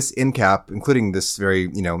 This end cap, including this very,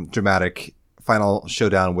 dramatic final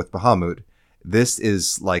showdown with Bahamut, this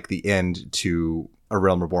is like the end to A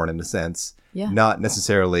Realm Reborn in a sense. Yeah. Not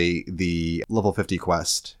necessarily the level 50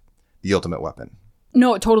 quest, the ultimate weapon.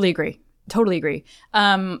 No, totally agree. Totally agree.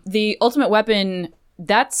 The ultimate weapon,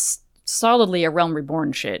 that's solidly a Realm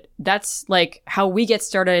Reborn shit. That's like how we get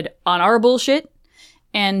started on our bullshit,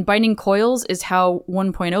 and Binding Coils is how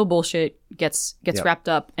 1.0 bullshit gets yep. wrapped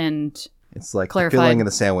up and it's like clarified. The filling in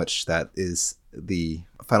the sandwich that is the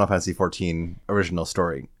Final Fantasy XIV original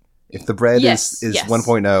story. If the bread is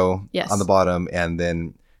 1.0 yes. on the bottom and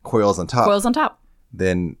then Coils on top,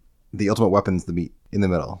 then the ultimate weapon's the meat in the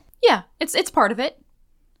middle. Yeah, it's part of it.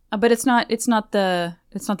 But it's not the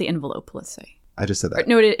envelope, let's say. I just said that.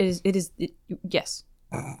 No, it is yes.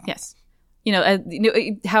 Yes.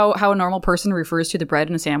 How a normal person refers to the bread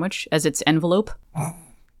in a sandwich as its envelope.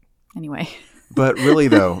 Anyway. But really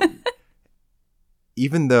though,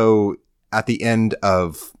 even though at the end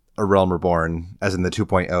of A Realm Reborn, as in the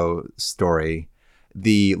 2.0 story,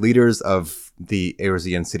 the leaders of the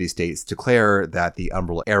Eorzean city-states declare that the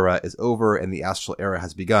Umbral era is over and the Astral era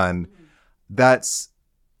has begun, that's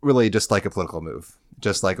really just like a political move.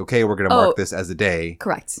 Just like, okay, we're going to mark this as a day.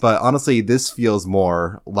 Correct. But honestly, this feels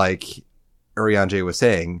more like Urianger was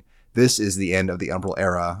saying, this is the end of the Umbral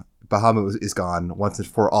era. Bahamut is gone once and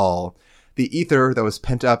for all. The ether that was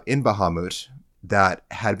pent up in Bahamut that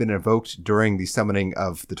had been invoked during the summoning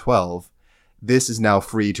of the 12, this is now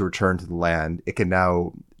free to return to the land. It can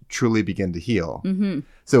now truly begin to heal. Mm-hmm.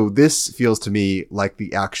 So this feels to me like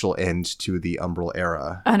the actual end to the Umbral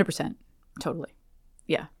era. 100%. Totally.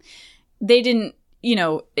 Yeah. They didn't,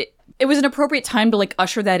 it was an appropriate time to like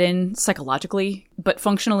usher that in psychologically, but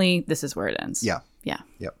functionally, this is where it ends. Yeah. Yeah.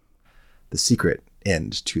 Yep. The secret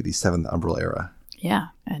end to the 7th Umbral era. Yeah.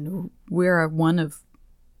 And we're one of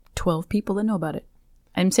 12 people that know about it.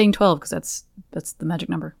 I'm saying 12 because that's the magic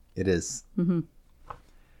number. It is. Mm-hmm.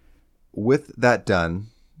 With that done,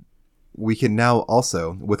 we can now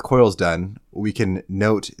also, with Coils done, we can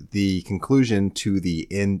note the conclusion to the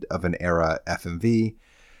end of an era FMV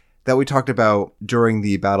that we talked about during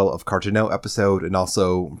the Battle of Carteneau episode and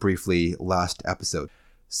also briefly last episode.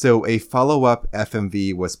 So a follow-up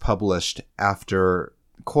FMV was published after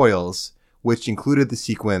Coils, which included the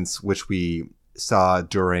sequence which we saw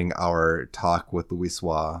during our talk with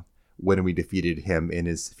Louisoix when we defeated him in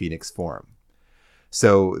his Phoenix form.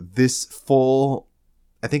 So this full,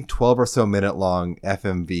 I think 12 or so minute long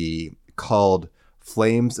FMV called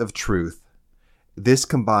Flames of Truth. This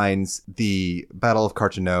combines the Battle of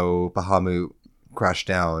Carteneau, Bahamut,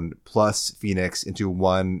 Crashdown, plus Phoenix into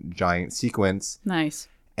one giant sequence. Nice.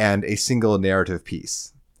 And a single narrative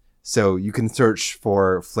piece. So you can search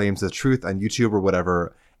for Flames of Truth on YouTube or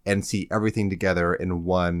whatever and see everything together in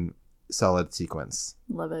one solid sequence.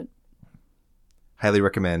 Love it. Highly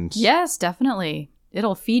recommend. Yes, definitely.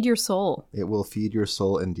 It'll feed your soul. It will feed your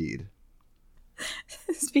soul indeed.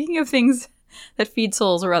 Speaking of things that feed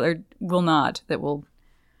souls, or rather will not, that will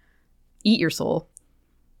eat your soul,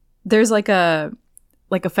 there's like a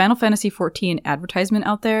Final Fantasy XIV advertisement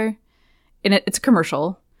out there, and it's a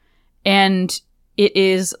commercial, and it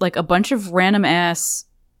is like a bunch of random ass,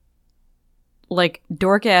 like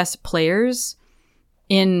dork ass players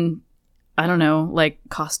in, I don't know, like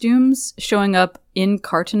costumes showing up in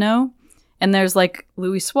Carteneau, and there's like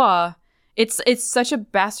Louisoix. It's such a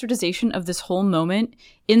bastardization of this whole moment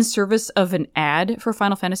in service of an ad for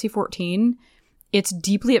Final Fantasy XIV. It's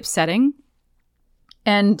deeply upsetting,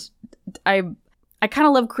 and I kind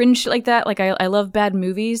of love cringe shit like that. Like I love bad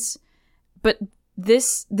movies, but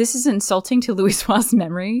this is insulting to Louisoix's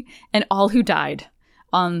memory and all who died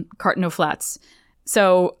on Carteneau Flats.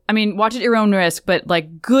 So, I mean, watch at your own risk, but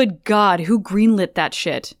like, good God, who greenlit that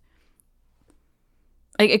shit?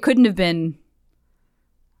 Like, it couldn't have been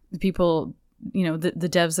the people, the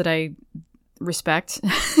devs that I respect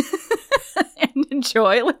and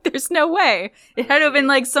enjoy. Like, there's no way. It had to have been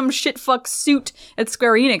like some shitfuck suit at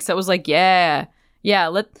Square Enix that was like, yeah,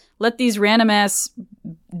 let these random ass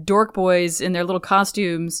dork boys in their little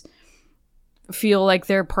costumes feel like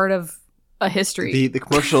they're part of a history. The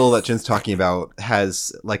commercial that Jen's talking about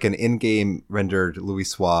has like an in-game rendered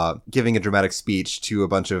Louisoix giving a dramatic speech to a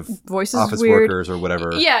bunch of Voices office weird. workers or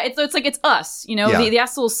whatever. Yeah, it's like it's us, Yeah. The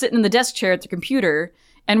assholes sitting in the desk chair at the computer,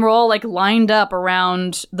 and we're all like lined up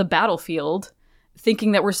around the battlefield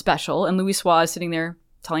thinking that we're special, and Louisoix is sitting there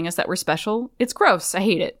telling us that we're special. It's gross. I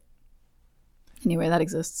hate it. Anyway, that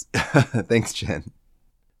exists. Thanks, Jen.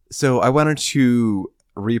 So I wanted to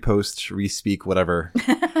respeak, whatever,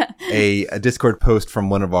 a Discord post from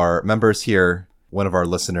one of our members here, one of our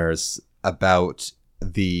listeners, about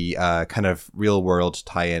the kind of real world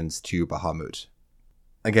tie-ins to Bahamut.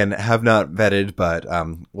 Again, have not vetted, but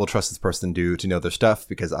we'll trust this person to know their stuff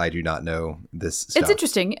because I do not know this stuff. It's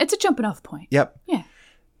interesting. It's a jumping off point. Yep. Yeah.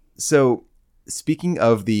 So speaking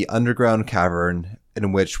of the underground cavern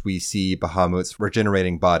in which we see Bahamut's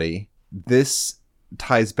regenerating body, this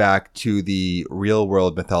ties back to the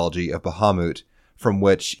real-world mythology of Bahamut, from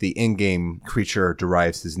which the in-game creature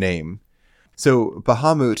derives his name. So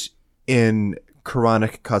Bahamut, in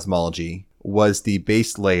Quranic cosmology, was the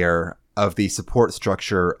base layer of the support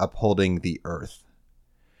structure upholding the earth.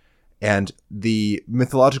 And the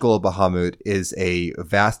mythological Bahamut is a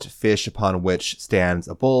vast fish upon which stands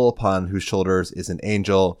a bull, upon whose shoulders is an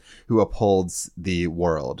angel who upholds the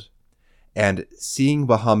world. And seeing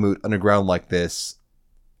Bahamut underground like this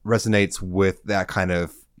resonates with that kind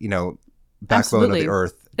of, backbone Absolutely. of the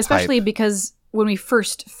earth type. Especially because when we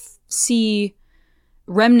first see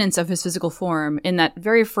remnants of his physical form in that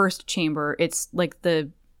very first chamber, it's like the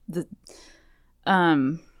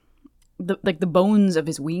the bones of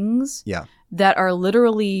his wings. Yeah. That are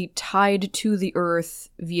literally tied to the earth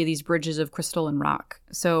via these bridges of crystal and rock.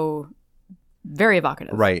 So very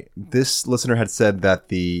evocative. Right. This listener had said that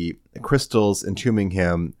the crystals entombing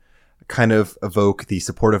him kind of evoke the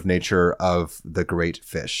supportive nature of the great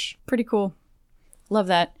fish. Pretty cool. Love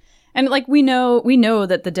that. And like we know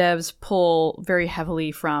that the devs pull very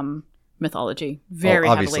heavily from mythology. Very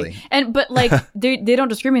obviously. heavily. But like they don't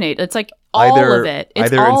discriminate. It's like all of it.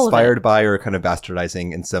 It's either all inspired by or kind of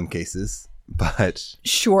bastardizing in some cases. But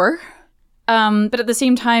sure. But at the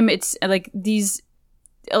same time, it's like these,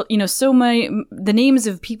 so many, the names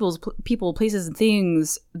of people, places, and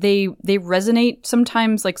things, they resonate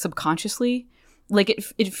sometimes like subconsciously.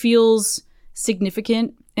 Like it feels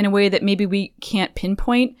significant in a way that maybe we can't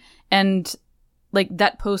pinpoint. And like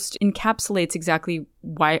that post encapsulates exactly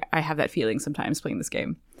why I have that feeling sometimes playing this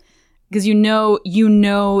game. Because you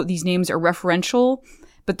know these names are referential,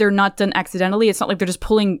 but they're not done accidentally. It's not like they're just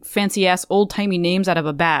pulling fancy-ass old-timey names out of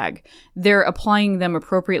a bag. They're applying them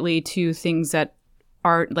appropriately to things that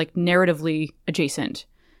are, like, narratively adjacent.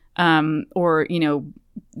 Or,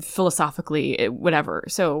 philosophically, whatever.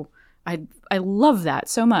 So I love that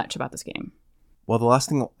so much about this game. Well, the last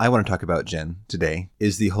thing I want to talk about, Jen, today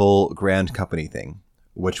is the whole Grand Company thing,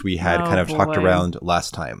 which we had kind of talked around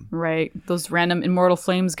last time. Right. Those random Immortal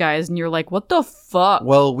Flames guys, and you're like, what the fuck?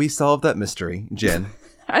 Well, we solved that mystery, Jen.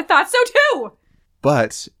 I thought so too!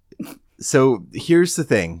 But, so here's the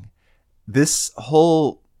thing. This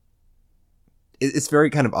whole... It's very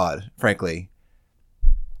kind of odd, frankly.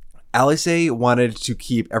 Alice wanted to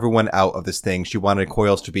keep everyone out of this thing. She wanted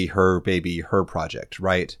Coils to be her baby, her project,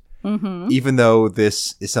 right? Mm-hmm. Even though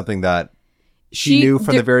this is something that she knew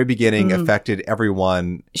from the very beginning affected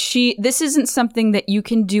everyone. This isn't something that you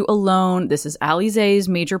can do alone. This is Alize's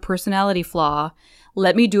major personality flaw.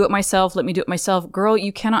 Let me do it myself. Girl,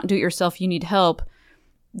 you cannot do it yourself. You need help.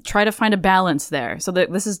 Try to find a balance there. So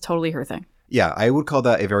that this is totally her thing. Yeah, I would call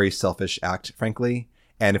that a very selfish act, frankly.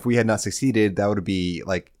 And if we had not succeeded, that would be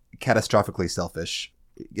like catastrophically selfish.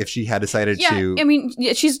 If she had decided to... I mean,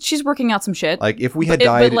 she's working out some shit. Like, if we had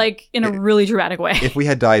died... But, like, in a really dramatic way. If we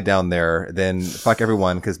had died down there, then fuck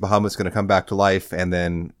everyone, because Bahamut's going to come back to life, and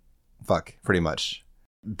then fuck, pretty much.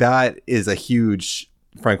 That is a huge,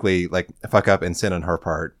 frankly, like, fuck up and sin on her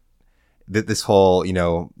part. This whole,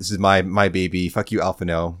 this is my baby, fuck you,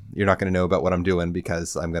 Alphino. You're not going to know about what I'm doing,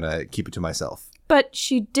 because I'm going to keep it to myself. But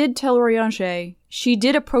she did tell Urianger. She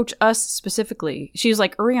did approach us specifically. She was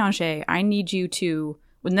like, Urianger, I need you to...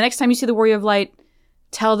 When the next time you see the Warrior of Light,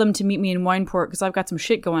 tell them to meet me in Wineport because I've got some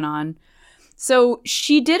shit going on. So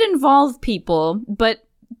she did involve people, but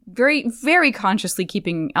very, very consciously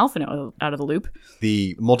keeping Alphino out of the loop.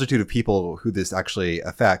 The multitude of people who this actually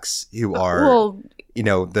affects, who are,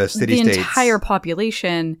 the city-states. The entire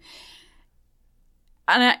population.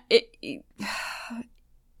 And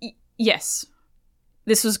yes,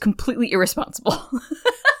 this was completely irresponsible.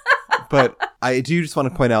 But I do just want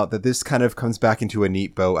to point out that this kind of comes back into a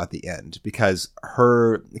neat bow at the end, because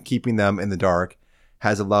her keeping them in the dark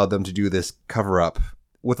has allowed them to do this cover-up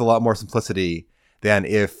with a lot more simplicity than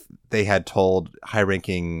if they had told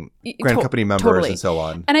high-ranking Grand Company members and so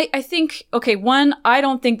on. And I think, one, I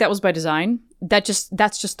don't think that was by design. That's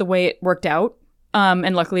just the way it worked out.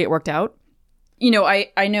 And luckily it worked out.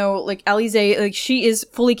 I know, like, Alize, like, she is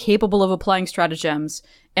fully capable of applying stratagems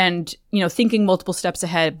and, thinking multiple steps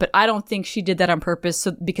ahead. But I don't think she did that on purpose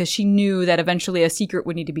because she knew that eventually a secret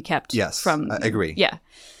would need to be kept. Yes, I agree. Yeah.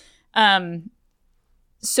 But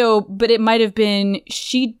it might have been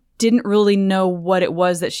she didn't really know what it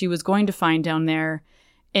was that she was going to find down there.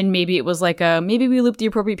 And maybe it was like maybe we loop the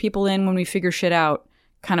appropriate people in when we figure shit out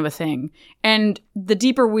kind of a thing. And the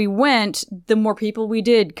deeper we went, the more people we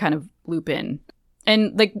did kind of loop in.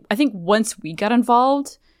 And, like, I think once we got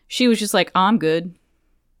involved, she was just like, I'm good.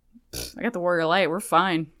 I got the Warrior Light. We're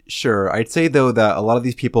fine. Sure. I'd say, though, that a lot of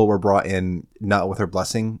these people were brought in not with her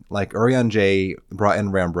blessing. Like, Urianger brought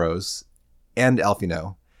in Rambrose and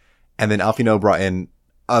Alphino. And then Alphino brought in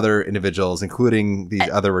other individuals, including the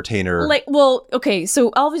other retainer.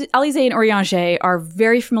 So Alize and Urianger are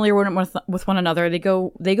very familiar with one another. They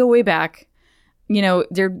go way back. They're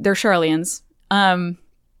Charlians.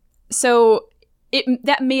 So...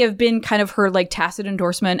 that may have been kind of her, like, tacit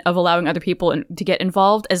endorsement of allowing other people to get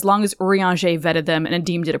involved as long as Urianger vetted them and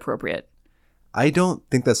deemed it appropriate. I don't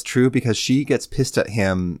think that's true because she gets pissed at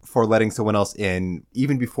him for letting someone else in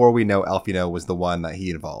even before we know Alphino was the one that he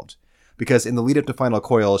involved. Because in the lead up to Final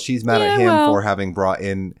Coil, she's mad at him for having brought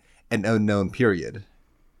in an unknown period.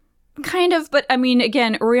 Kind of, but I mean,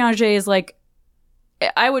 again, Urianger is like,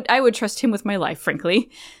 I would trust him with my life,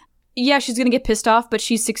 frankly. yeah, she's gonna get pissed off, but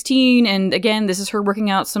she's 16, and again, this is her working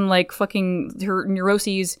out some, like, fucking her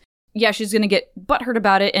neuroses. Yeah, she's gonna get butthurt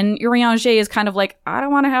about it, and Urianger is kind of like, I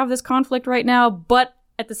don't want to have this conflict right now, but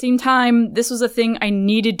at the same time, this was a thing I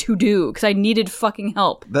needed to do, because I needed fucking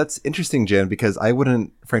help. That's interesting, Jen, because I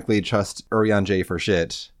wouldn't, frankly, trust Urianger for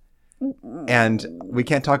shit. And we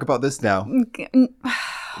can't talk about this now.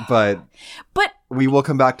 But we will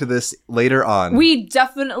come back to this later on. We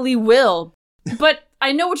definitely will. But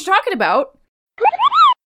I know what you're talking about.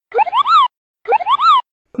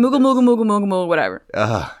 Moogle, moogle, moogle, moogle, moogle, whatever.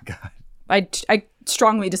 Oh, God. I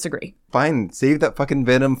strongly disagree. Fine. Save that fucking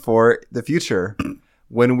venom for the future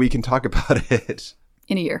when we can talk about it.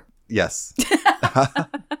 In a year. Yes.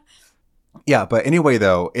 Yeah, but anyway,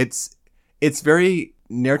 though, it's very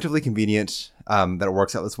narratively convenient that it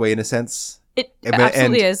works out this way in a sense. It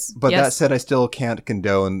absolutely is. But yes. that said, I still can't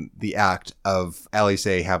condone the act of Alice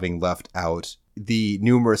having left out the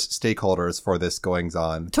numerous stakeholders for this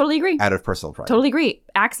goings-on. Totally agree. Out of personal pride. Totally agree.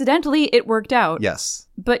 Accidentally, it worked out. Yes.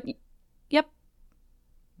 But, yep.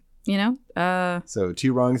 You know? So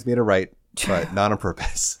 2 wrongs made a right, but not on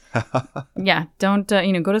purpose. Yeah. Don't,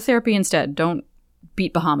 go to therapy instead. Don't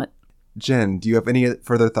beat Bahamut. Jen, do you have any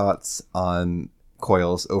further thoughts on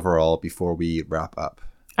Coils overall before we wrap up?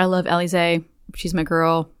 I love Alize. She's my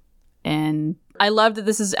girl. And I love that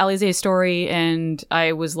this is Alize's story. And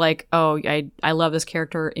I was like, oh, I love this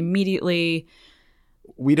character immediately.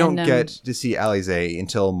 We don't get to see Alize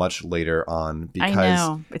until much later on. Because, I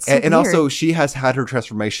know. It's so and weird. also, she has had her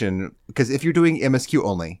transformation. Because if you're doing MSQ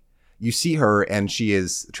only, you see her and she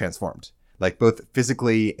is transformed. Like both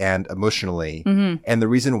physically and emotionally. Mm-hmm. And the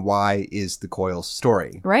reason why is the Coils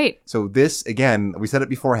story. Right. So this, again, we said it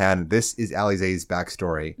beforehand, this is Alize's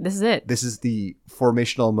backstory. This is it. This is the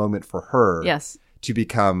formational moment for her. Yes. To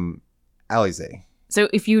become Alize. So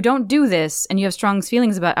if you don't do this and you have strong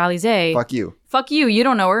feelings about Alize... Fuck you. Fuck you. You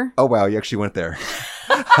don't know her. Oh, wow. You actually went there.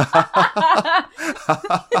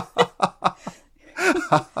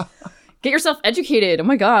 Get yourself educated. Oh,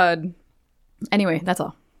 my God. Anyway, that's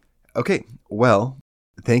all. Okay, well,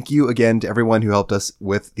 thank you again to everyone who helped us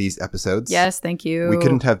with these episodes. Yes, thank you. We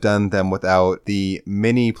couldn't have done them without the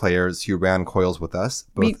many players who ran Coils with us,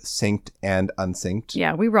 both synced and unsynced.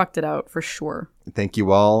 Yeah, we rocked it out for sure. Thank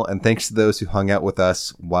you all, and thanks to those who hung out with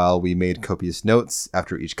us while we made copious notes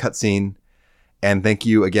after each cutscene. And thank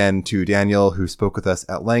you again to Daniel, who spoke with us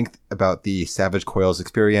at length about the Savage Coils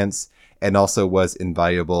experience, and also was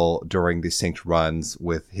invaluable during the synced runs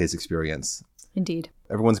with his experience. Indeed.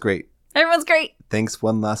 Everyone's great. Everyone's great. Thanks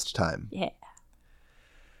one last time. Yeah.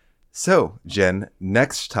 So, Jen,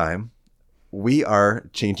 next time, we are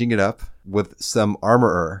changing it up with some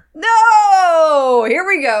armorer. No! Here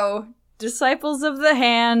we go. Disciples of the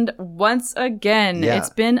Hand once again. Yeah. It's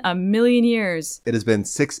been a million years. It has been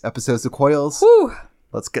 6 episodes of Coils. Whew.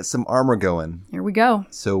 Let's get some armor going. Here we go.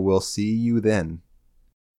 So we'll see you then.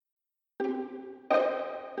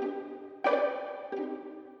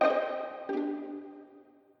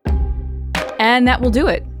 And that will do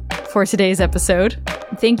it for today's episode.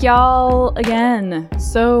 Thank y'all again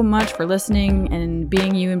so much for listening and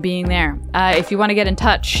being you and being there. If you want to get in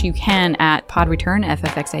touch, you can at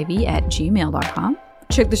podreturnffxiv@gmail.com.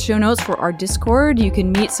 Check the show notes for our Discord. You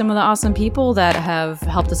can meet some of the awesome people that have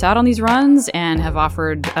helped us out on these runs and have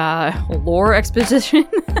offered lore exposition.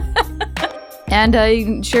 And you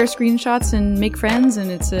can share screenshots and make friends,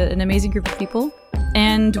 and it's an amazing group of people.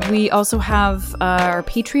 And we also have our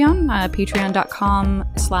Patreon,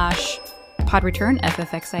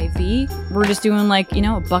 patreon.com/podreturnffxiv. We're just doing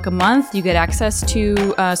 $1 a month. You get access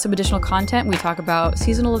to some additional content. We talk about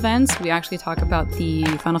seasonal events. We actually talk about the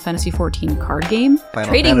Final Fantasy XIV card game.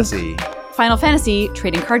 Final Fantasy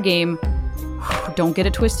trading card game. Don't get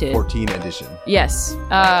it twisted. 14 edition. Yes.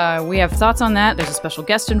 We have thoughts on that. There's a special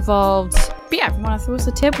guest involved. But yeah, if you want to throw us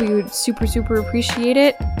a tip, we would super, super appreciate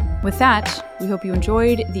it. With that, we hope you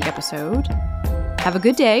enjoyed the episode. Have a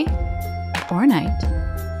good day or night,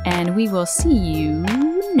 and we will see you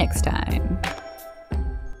next time.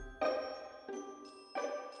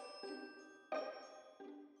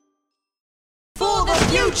 For the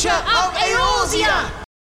future of Eorzea!